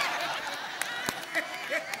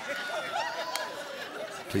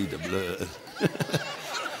 Plead the blood.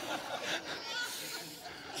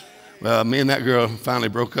 Well, me and that girl finally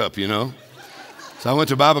broke up, you know. So I went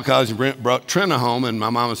to Bible college and brought Trina home, and my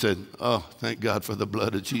mama said, oh, thank God for the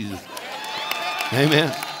blood of Jesus.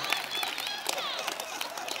 Amen.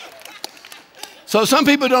 So some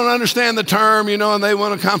people don't understand the term, you know, and they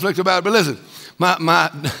want to conflict about it. But listen, my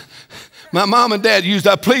mom and dad used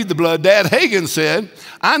I plead the blood. Dad Hankins said,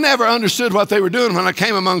 I never understood what they were doing when I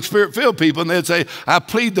came among spirit-filled people, and they'd say, I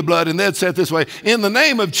plead the blood, and they'd say it this way, in the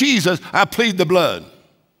name of Jesus, I plead the blood.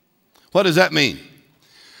 What does that mean?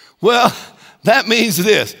 Well, that means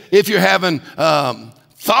this. If you're having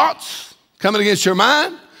thoughts coming against your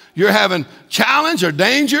mind, you're having challenge or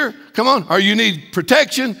danger, come on, or you need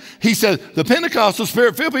protection. He said, the Pentecostal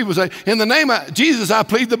spirit-filled people say, in the name of Jesus, I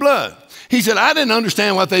plead the blood. He said, I didn't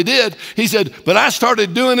understand what they did. He said, but I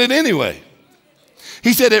started doing it anyway.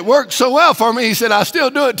 He said, it worked so well for me. He said, I still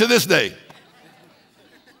do it to this day.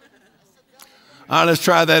 All right, let's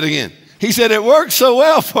try that again. He said, it worked so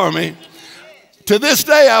well for me. To this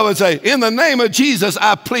day, I would say, in the name of Jesus,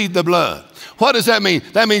 I plead the blood. What does that mean?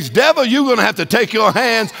 That means, devil, you're going to have to take your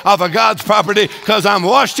hands off of God's property because I'm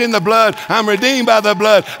washed in the blood. I'm redeemed by the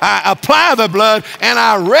blood. I apply the blood, and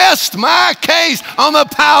I rest my case on the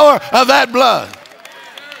power of that blood.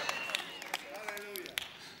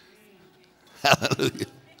 Hallelujah.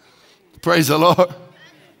 Praise the Lord.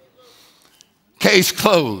 Case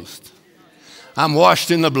closed. I'm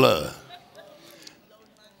washed in the blood.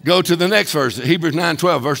 Go to the next verse. Hebrews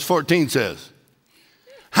 9:12, verse 14 says,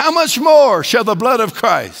 how much more shall the blood of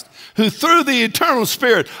Christ, who through the eternal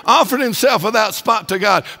Spirit offered himself without spot to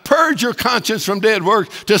God, purge your conscience from dead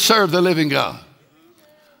works to serve the living God?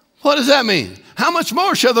 What does that mean? How much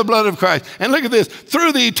more shall the blood of Christ? And look at this,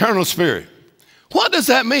 through the eternal Spirit. What does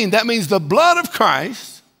that mean? That means the blood of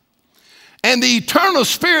Christ and the eternal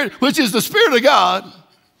Spirit, which is the Spirit of God,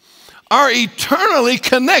 are eternally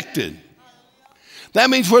connected. That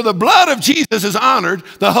means where the blood of Jesus is honored,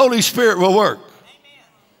 the Holy Spirit will work.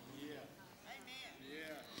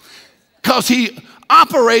 Because he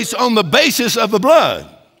operates on the basis of the blood.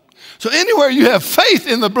 So anywhere you have faith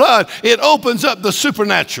in the blood, it opens up the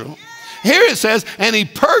supernatural. Here it says, and he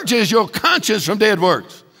purges your conscience from dead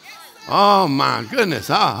works. Oh my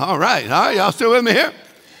goodness. All right, y'all still with me here?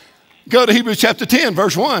 Go to Hebrews chapter 10,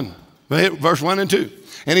 verse 1. Verse 1 and 2.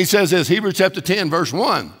 And he says this, Hebrews chapter 10, verse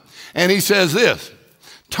 1. And he says this,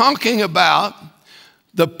 talking about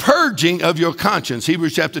the purging of your conscience,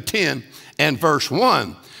 Hebrews chapter 10 and verse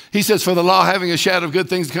 1. He says, for the law having a shadow of good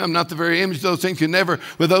things to come, not the very image of those things, can never,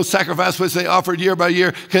 with those sacrifices which they offered year by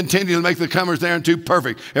year, continue to make the comers thereunto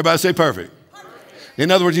perfect. Everybody say perfect.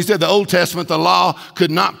 In other words, he said the Old Testament, the law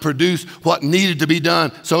could not produce what needed to be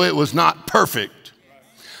done, so it was not perfect.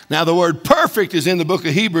 Now, the word perfect is in the book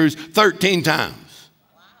of Hebrews 13 times.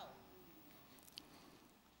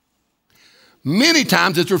 Many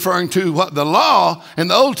times it's referring to what the law in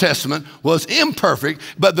the Old Testament was imperfect,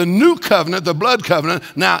 but the new covenant, the blood covenant,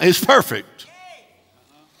 now is perfect.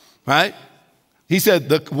 Right? He said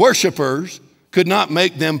the worshipers could not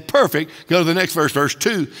make them perfect. Go to the next verse, verse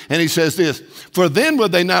 2, and he says this, for then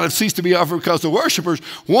would they not have ceased to be offered because the worshipers,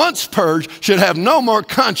 once purged, should have no more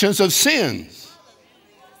conscience of sins.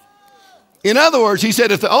 In other words, he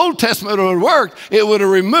said if the Old Testament would have worked, it would have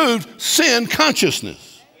removed sin consciousness.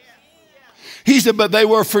 He said, but they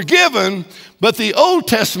were forgiven, but the Old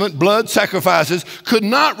Testament blood sacrifices could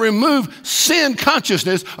not remove sin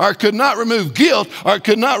consciousness, or could not remove guilt, or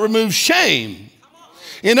could not remove shame.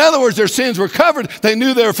 In other words, their sins were covered. They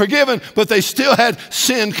knew they were forgiven, but they still had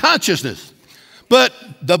sin consciousness. But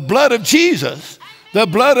the blood of Jesus, the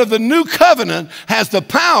blood of the new covenant, has the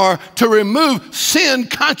power to remove sin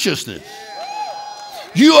consciousness.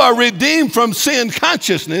 You are redeemed from sin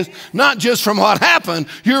consciousness, not just from what happened.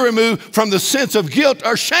 You're removed from the sense of guilt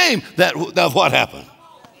or shame of what happened.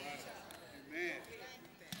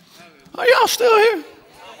 Are y'all still here?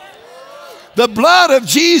 The blood of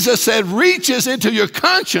Jesus said reaches into your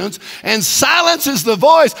conscience and silences the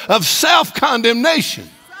voice of self-condemnation.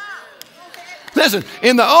 Listen,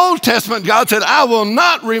 in the Old Testament, God said, I will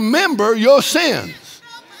not remember your sins.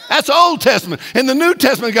 That's Old Testament. In the New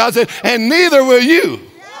Testament, God said, and neither will you.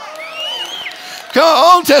 Come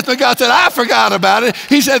on, Old Testament, God said, I forgot about it.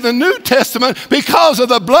 He said, the New Testament, because of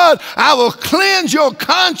the blood, I will cleanse your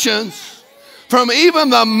conscience from even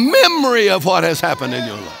the memory of what has happened in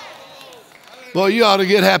your life. Boy, you ought to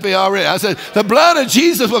get happy already. I said, the blood of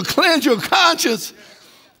Jesus will cleanse your conscience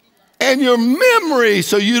and your memory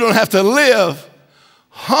so you don't have to live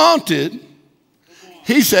haunted.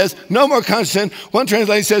 He says, no more conscious sin. One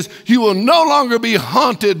translation says, you will no longer be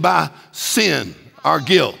haunted by sin or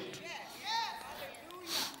guilt.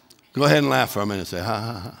 Go ahead and laugh for a minute and say, ha,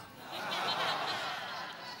 ha, ha.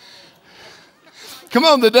 Come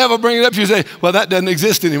on, the devil bring it up. You say, well, that doesn't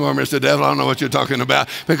exist anymore, Mr. Devil. I don't know what you're talking about.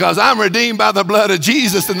 Because I'm redeemed by the blood of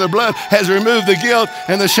Jesus, and the blood has removed the guilt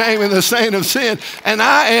and the shame and the stain of sin. And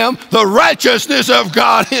I am the righteousness of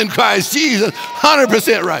God in Christ Jesus,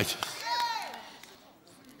 100% righteous.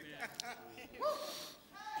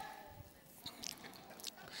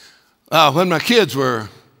 When my kids were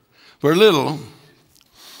little,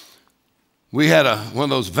 we had one of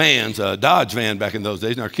those vans, a Dodge van back in those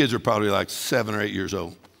days, and our kids were probably like 7 or 8 years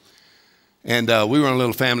old. And we were on a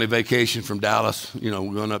little family vacation from Dallas,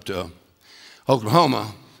 going up to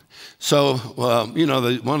Oklahoma. So,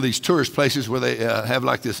 one of these tourist places where they have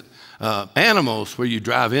like this animals where you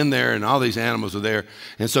drive in there and all these animals are there.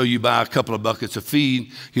 And so you buy a couple of buckets of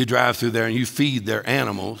feed, you drive through there and you feed their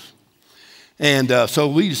animals. And so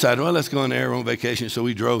we decided, well, let's go in there on vacation. So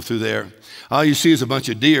we drove through there. All you see is a bunch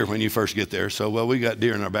of deer when you first get there. So, well, we got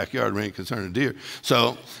deer in our backyard. We ain't concerned with deer.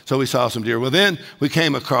 So we saw some deer. Well, then we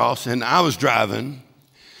came across, and I was driving,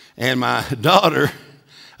 and my daughter,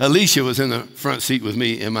 Alicia, was in the front seat with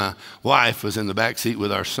me, and my wife was in the back seat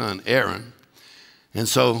with our son, Aaron. And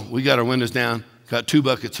so we got our windows down, got 2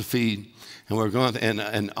 buckets of feed, and we're going,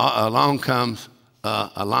 and along comes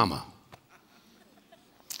a llama.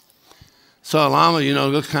 So a llama,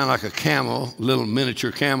 looks kind of like a camel, little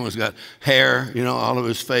miniature camel. He's got hair, all over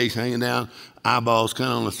his face hanging down, eyeballs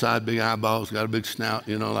kind of on the side, big eyeballs, got a big snout,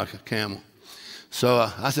 like a camel.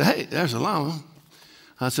 So I said, hey, there's a llama.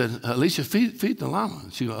 I said, Alicia, feed the llama.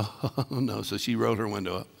 And she goes, oh, no. So she rolled her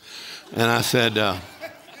window up. And I said,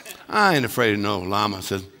 I ain't afraid of no llama. I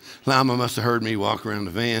said, llama must have heard me walk around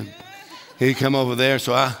the van. He come over there,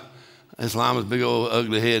 so this llama's big old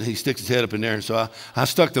ugly head. He sticks his head up in there. And so I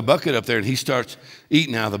stuck the bucket up there, and he starts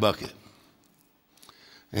eating out of the bucket.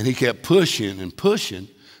 And he kept pushing and pushing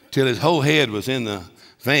till his whole head was in the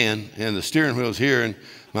van, and the steering wheel's here, and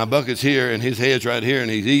my bucket's here, and his head's right here,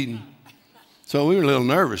 and he's eating. So we were a little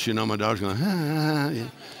nervous. My daughter's going, yeah.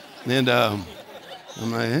 And I'm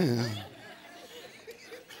like, yeah.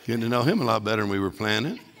 Getting to know him a lot better than we were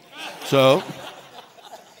planning. So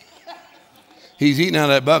he's eating out of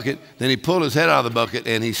that bucket. Then he pulled his head out of the bucket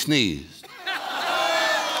and he sneezed.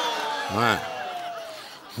 All right.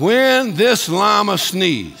 When this llama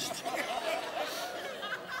sneezed,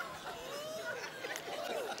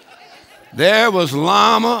 there was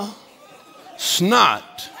llama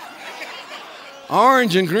snot,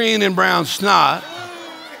 orange and green and brown snot.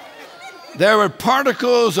 There were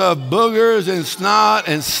particles of boogers and snot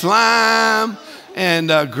and slime and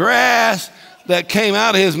grass that came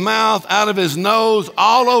out of his mouth, out of his nose,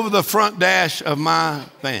 all over the front dash of my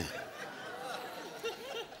van.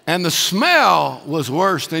 And the smell was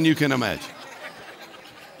worse than you can imagine.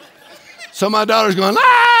 So my daughter's going,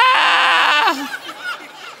 ah!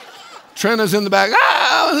 Trina's in the back.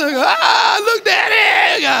 Look,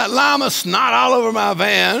 Daddy. Got llama snot all over my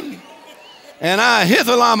van. And I hit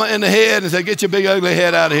the llama in the head and said, get your big ugly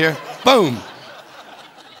head out of here. Boom.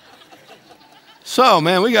 So,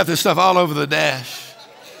 man, we got this stuff all over the dash.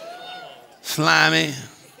 Slimy.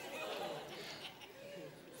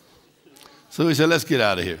 So we said, let's get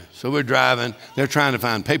out of here. So we're driving. They're trying to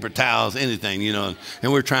find paper towels, anything, and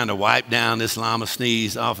we're trying to wipe down this llama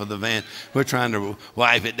sneeze off of the van. We're trying to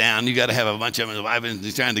wipe it down. You got to have a bunch of them wiping,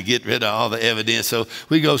 trying to get rid of all the evidence. So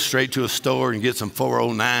we go straight to a store and get some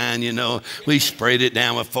 409, We sprayed it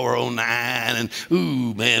down with 409, and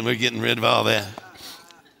ooh, man, we're getting rid of all that.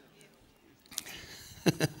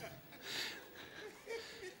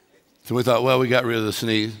 So we thought, well, we got rid of the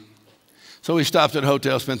sneeze. So we stopped at a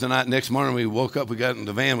hotel, spent the night. Next morning we woke up, we got in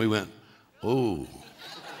the van, we went, oh,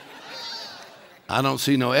 I don't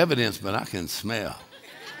see no evidence, but I can smell.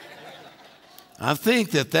 I think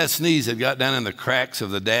that sneeze had got down in the cracks of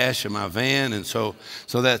the dash of my van, and so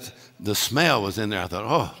that the smell was in there. I thought,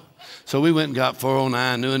 oh. So we went and got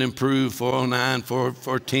 409, new and improved, 409,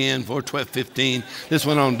 410, 412, 15. This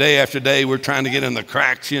went on day after day. We're trying to get in the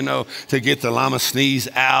cracks, to get the llama sneeze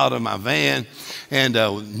out of my van. And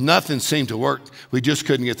nothing seemed to work. We just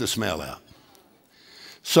couldn't get the smell out.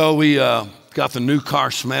 So we got the new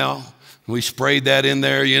car smell. We sprayed that in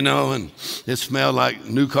there, and it smelled like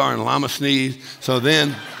new car and llama sneeze. So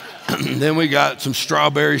then we got some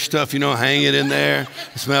strawberry stuff, hang it in there.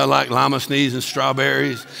 It smelled like llama sneeze and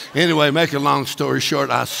strawberries. Anyway, make a long story short,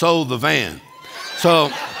 I sold the van. So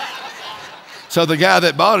the guy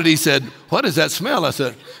that bought it, he said, what does that smell? I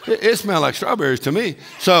said, it smells like strawberries to me.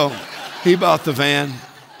 So he bought the van.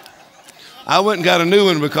 I went and got a new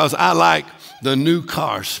one because I like the new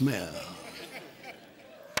car smell.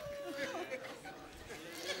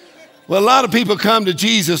 Well, a lot of people come to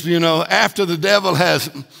Jesus, after the devil has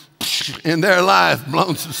in their life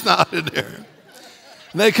blown some snot in there.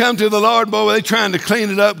 They come to the Lord, boy, they're trying to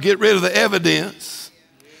clean it up, get rid of the evidence,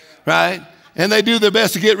 right? And they do their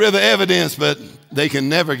best to get rid of the evidence, but they can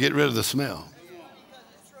never get rid of the smell.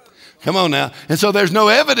 Come on now. And so there's no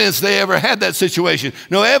evidence they ever had that situation.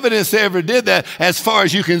 No evidence they ever did that as far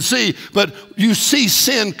as you can see. But you see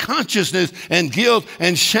sin consciousness and guilt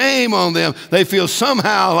and shame on them. They feel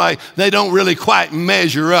somehow like they don't really quite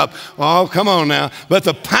measure up. Oh, come on now. But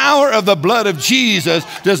the power of the blood of Jesus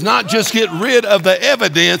does not just get rid of the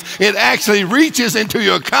evidence. It actually reaches into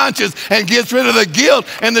your conscience and gets rid of the guilt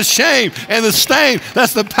and the shame and the stain.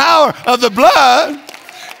 That's the power of the blood.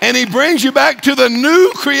 And he brings you back to the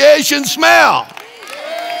new creation smell.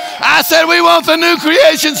 I said we want the new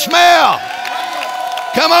creation smell.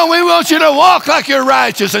 Come on, we want you to walk like you're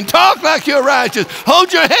righteous and talk like you're righteous.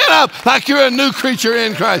 Hold your head up like you're a new creature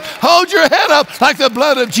in Christ. Hold your head up like the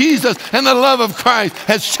blood of Jesus and the love of Christ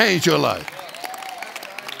has changed your life.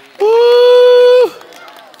 Woo!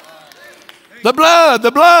 The blood,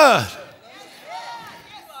 the blood.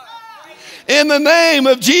 In the name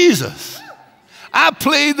of Jesus, I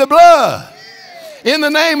plead the blood. In the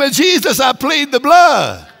name of Jesus, I plead the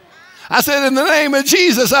blood. I said, in the name of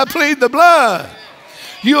Jesus, I plead the blood.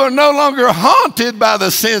 You are no longer haunted by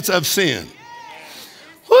the sense of sin.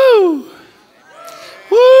 Woo!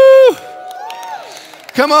 Woo!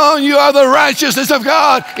 Come on, you are the righteousness of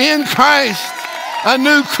God in Christ. A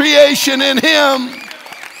new creation in Him.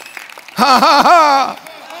 Ha ha ha!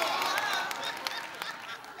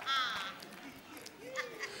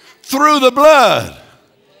 Through the blood.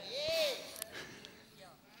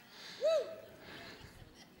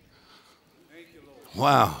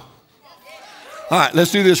 Wow. All right,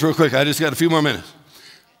 let's do this real quick. I just got a few more minutes.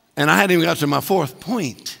 And I hadn't even got to my fourth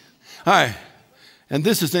point. All right. And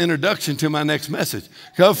this is the introduction to my next message.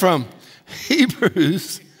 Go from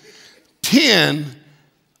Hebrews 10.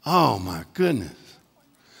 Oh, my goodness.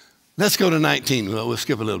 Let's go to 19. We'll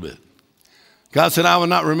skip a little bit. God said, I will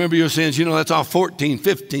not remember your sins. That's all 14,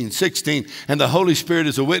 15, 16. And the Holy Spirit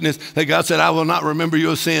is a witness that God said, I will not remember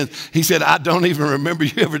your sins. He said, I don't even remember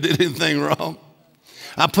you ever did anything wrong.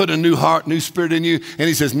 I put a new heart, new spirit in you. And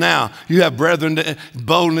he says, now you have brethren,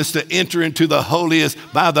 boldness to enter into the holiest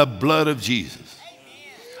by the blood of Jesus.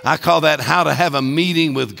 I call that how to have a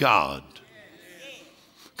meeting with God.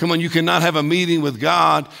 Come on, you cannot have a meeting with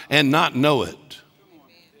God and not know it.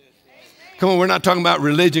 Come on, we're not talking about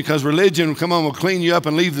religion, because religion, come on, will clean you up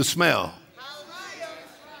and leave the smell.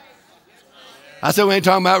 I said, we ain't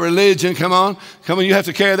talking about religion. Come on, you have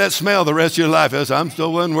to carry that smell the rest of your life. I said, I'm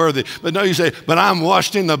still unworthy. But no, you say, but I'm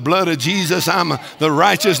washed in the blood of Jesus. I'm the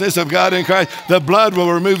righteousness of God in Christ. The blood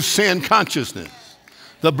will remove sin consciousness.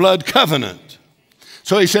 The blood covenant.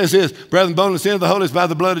 So he says this, brethren, boldness into the holiest by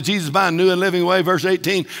the blood of Jesus, by a new and living way. Verse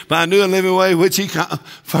 18, by a new and living way, by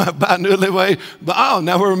a new and living way.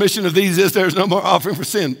 Now where remission of these is, there's no more offering for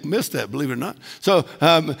sin. Missed that, believe it or not. So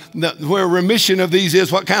where remission of these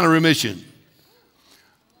is, what kind of remission?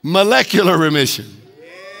 Molecular remission,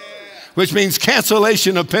 which means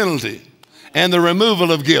cancellation of penalty and the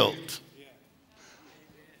removal of guilt.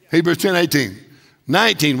 Hebrews 10:18.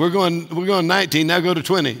 19, we're going 19, now go to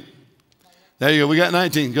 20. There you go. We got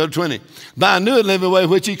 19. Go to 20. By a new and living way,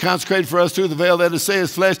 which he consecrated for us through the veil that is say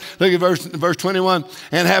his flesh. Look at verse 21.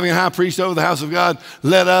 And having a high priest over the house of God,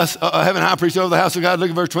 let us, having a high priest over the house of God,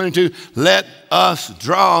 look at verse 22. Let us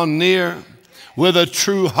draw near with a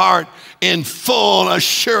true heart in full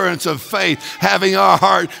assurance of faith, having our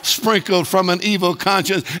heart sprinkled from an evil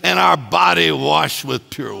conscience and our body washed with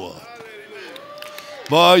pure water.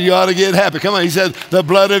 Boy, you ought to get happy. Come on. He says the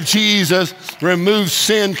blood of Jesus removes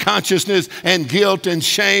sin, consciousness, and guilt and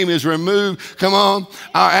shame is removed. Come on.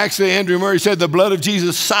 Actually, Andrew Murray said the blood of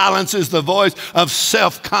Jesus silences the voice of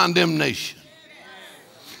self-condemnation.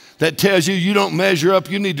 That tells you you don't measure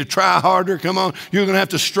up. You need to try harder. Come on. You're going to have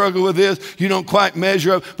to struggle with this. You don't quite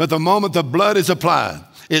measure up. But the moment the blood is applied,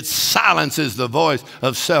 it silences the voice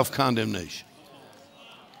of self-condemnation.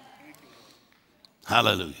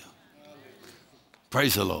 Hallelujah.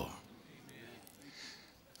 Praise the Lord.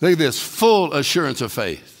 Look at this, full assurance of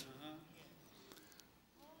faith.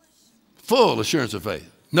 Full assurance of faith,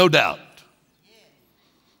 no doubt.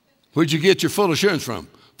 Where'd you get your full assurance from?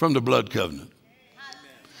 From the blood covenant.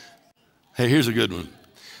 Hey, here's a good one.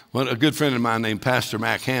 A good friend of mine named Pastor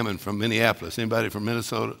Mac Hammond from Minneapolis. Anybody from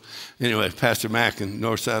Minnesota? Anyway, Pastor Mac in the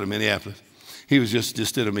north side of Minneapolis. He was just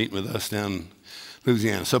did a meeting with us down in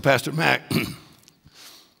Louisiana. So Pastor Mac,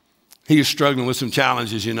 he was struggling with some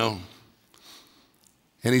challenges, you know.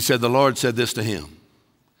 And he said, the Lord said this to him.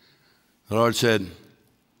 The Lord said,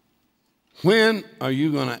 when are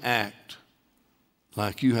you going to act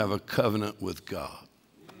like you have a covenant with God?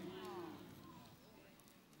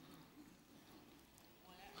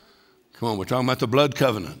 Come on, we're talking about the blood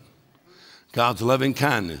covenant. God's loving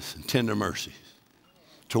kindness and tender mercies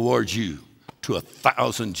towards you to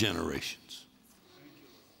 1,000 generations.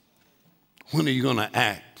 When are you going to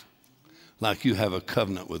act like you have a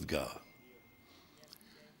covenant with God?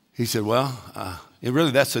 He said, well,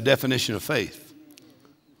 really that's the definition of faith.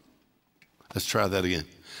 Let's try that again.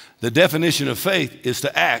 The definition of faith is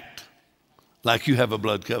to act like you have a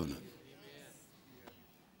blood covenant.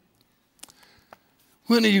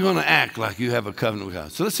 When are you going to act like you have a covenant with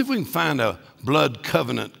God? So let's see if we can find a blood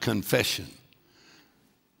covenant confession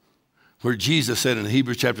where Jesus said in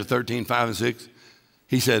Hebrews chapter 13, 5 and 6,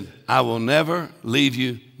 he said, I will never leave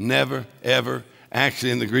you, never, ever.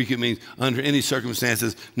 Actually, in the Greek, it means under any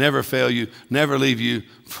circumstances, never fail you, never leave you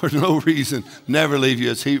for no reason, never leave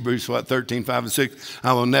you. It's Hebrews, 13, 5 and 6.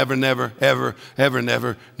 I will never, never, ever, ever,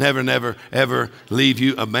 never, never, never, ever leave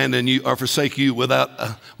you, abandon you, or forsake you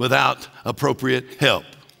without appropriate help.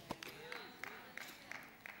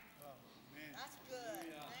 That's good.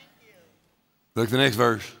 Thank you. Look at the next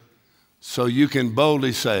verse. So you can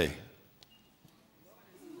boldly say,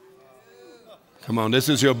 come on, this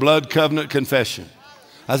is your blood covenant confession.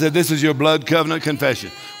 I said, this is your blood covenant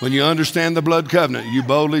confession. When you understand the blood covenant, you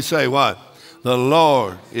boldly say what? The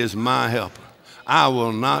Lord is my helper. I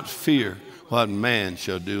will not fear what man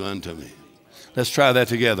shall do unto me. Let's try that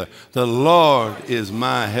together. The Lord is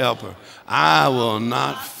my helper. I will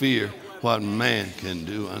not fear what man can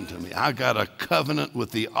do unto me. I got a covenant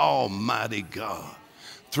with the Almighty God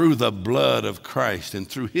through the blood of Christ and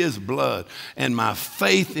through his blood. And my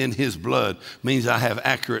faith in his blood means I have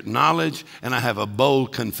accurate knowledge and I have a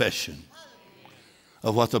bold confession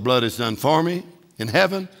of what the blood has done for me in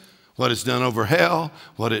heaven, what it's done over hell,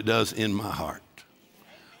 what it does in my heart.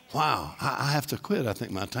 Wow, I have to quit. I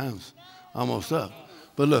think my time's almost up.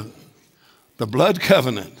 But look, the blood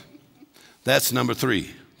covenant, that's number 3.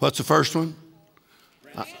 What's the first one?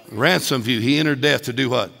 Ransom view. He entered death to do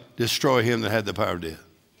what? Destroy him that had the power of death.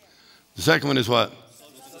 The second one is what?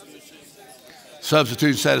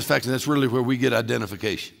 Substitute satisfaction. That's really where we get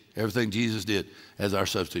identification. Everything Jesus did as our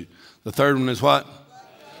substitute. The third one is what?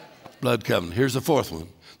 Blood covenant. Here's the fourth one.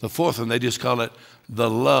 The fourth one, they just call it the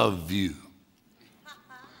love view.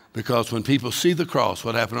 Because when people see the cross,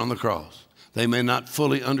 what happened on the cross, they may not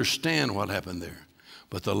fully understand what happened there.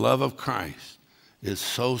 But the love of Christ is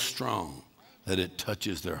so strong that it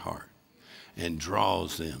touches their heart and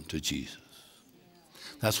draws them to Jesus.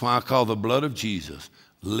 That's why I call the blood of Jesus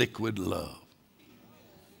liquid love.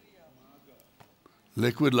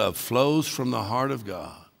 Liquid love flows from the heart of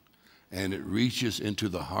God and it reaches into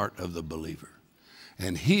the heart of the believer.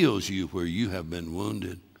 and heals you where you have been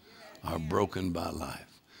wounded or broken by life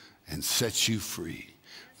and sets you free.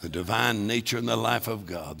 The divine nature and the life of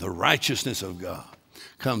God, the righteousness of God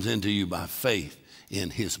comes into you by faith in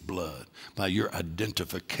his blood, by your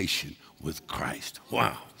identification with Christ.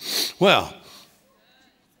 Wow. Well,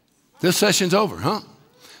 this session's over, huh?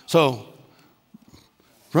 So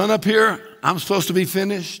run up here. I'm supposed to be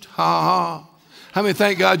finished. Ha ha. How many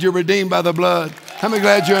thank God you're redeemed by the blood? How many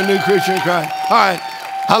glad you're a new creature in Christ? All right,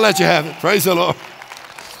 I'll let you have it. Praise the Lord.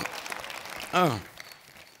 Oh.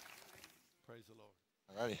 Praise the Lord.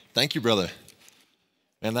 All righty. Thank you, brother.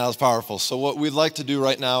 And that was powerful. So what we'd like to do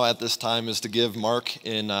right now at this time is to give Mark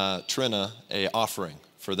and Trina a offering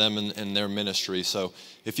for them and their ministry. So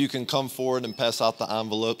if you can come forward and pass out the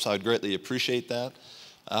envelopes, I would greatly appreciate that.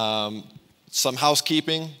 Some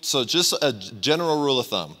housekeeping. So just a general rule of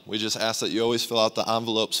thumb. We just ask that you always fill out the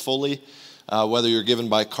envelopes fully, whether you're given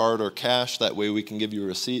by card or cash. That way we can give you a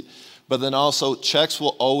receipt. But then also, checks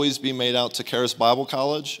will always be made out to Charis Bible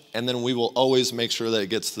College, and then we will always make sure that it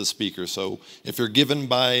gets to the speaker. So if you're given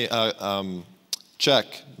by check,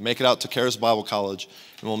 make it out to Charis Bible College,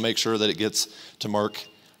 and we'll make sure that it gets to Mark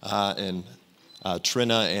and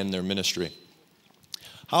Trina and their ministry.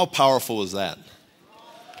 How powerful is that?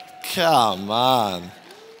 Come on.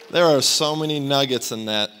 There are so many nuggets in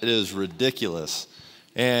that. It is ridiculous.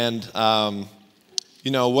 And,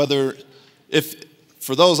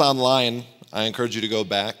 for those online, I encourage you to go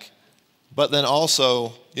back. But then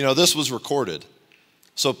also, this was recorded.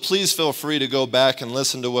 So please feel free to go back and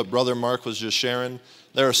listen to what Brother Mark was just sharing.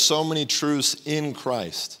 There are so many truths in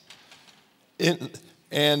Christ.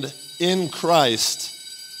 And in Christ,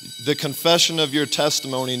 the confession of your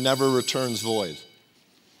testimony never returns void.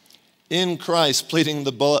 In Christ, pleading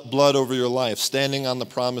the blood over your life, standing on the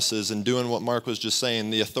promises and doing what Mark was just saying,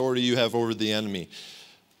 the authority you have over the enemy,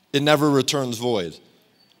 it never returns void.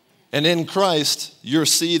 And in Christ, your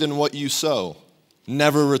seed and what you sow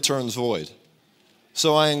never returns void.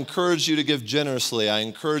 So I encourage you to give generously. I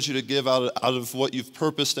encourage you to give out of what you've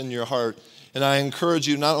purposed in your heart. And I encourage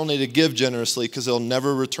you not only to give generously because it'll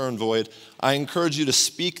never return void, I encourage you to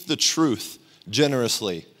speak the truth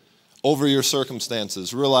generously over your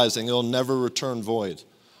circumstances, realizing it'll never return void.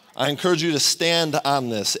 I encourage you to stand on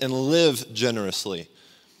this and live generously.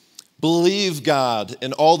 Believe God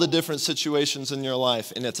in all the different situations in your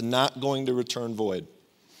life, and it's not going to return void.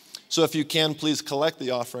 So if you can, please collect the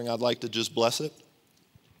offering. I'd like to just bless it.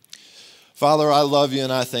 Father, I love you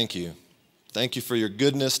and I thank you. Thank you for your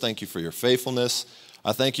goodness. Thank you for your faithfulness.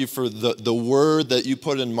 I thank you for the word that you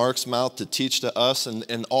put in Mark's mouth to teach to us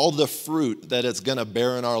and all the fruit that it's going to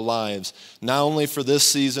bear in our lives, not only for this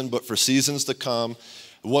season, but for seasons to come.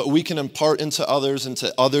 What we can impart into others,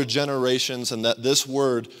 into other generations, and that this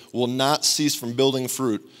word will not cease from building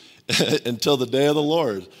fruit until the day of the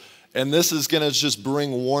Lord. And this is going to just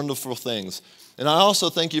bring wonderful things. And I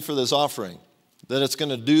also thank you for this offering, that it's going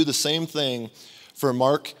to do the same thing for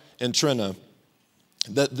Mark and Trina,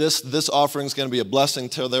 that this offering is going to be a blessing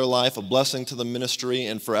to their life, a blessing to the ministry,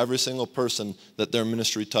 and for every single person that their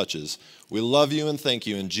ministry touches. We love you and thank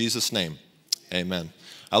you in Jesus' name. Amen.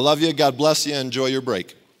 I love you. God bless you. Enjoy your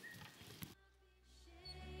break.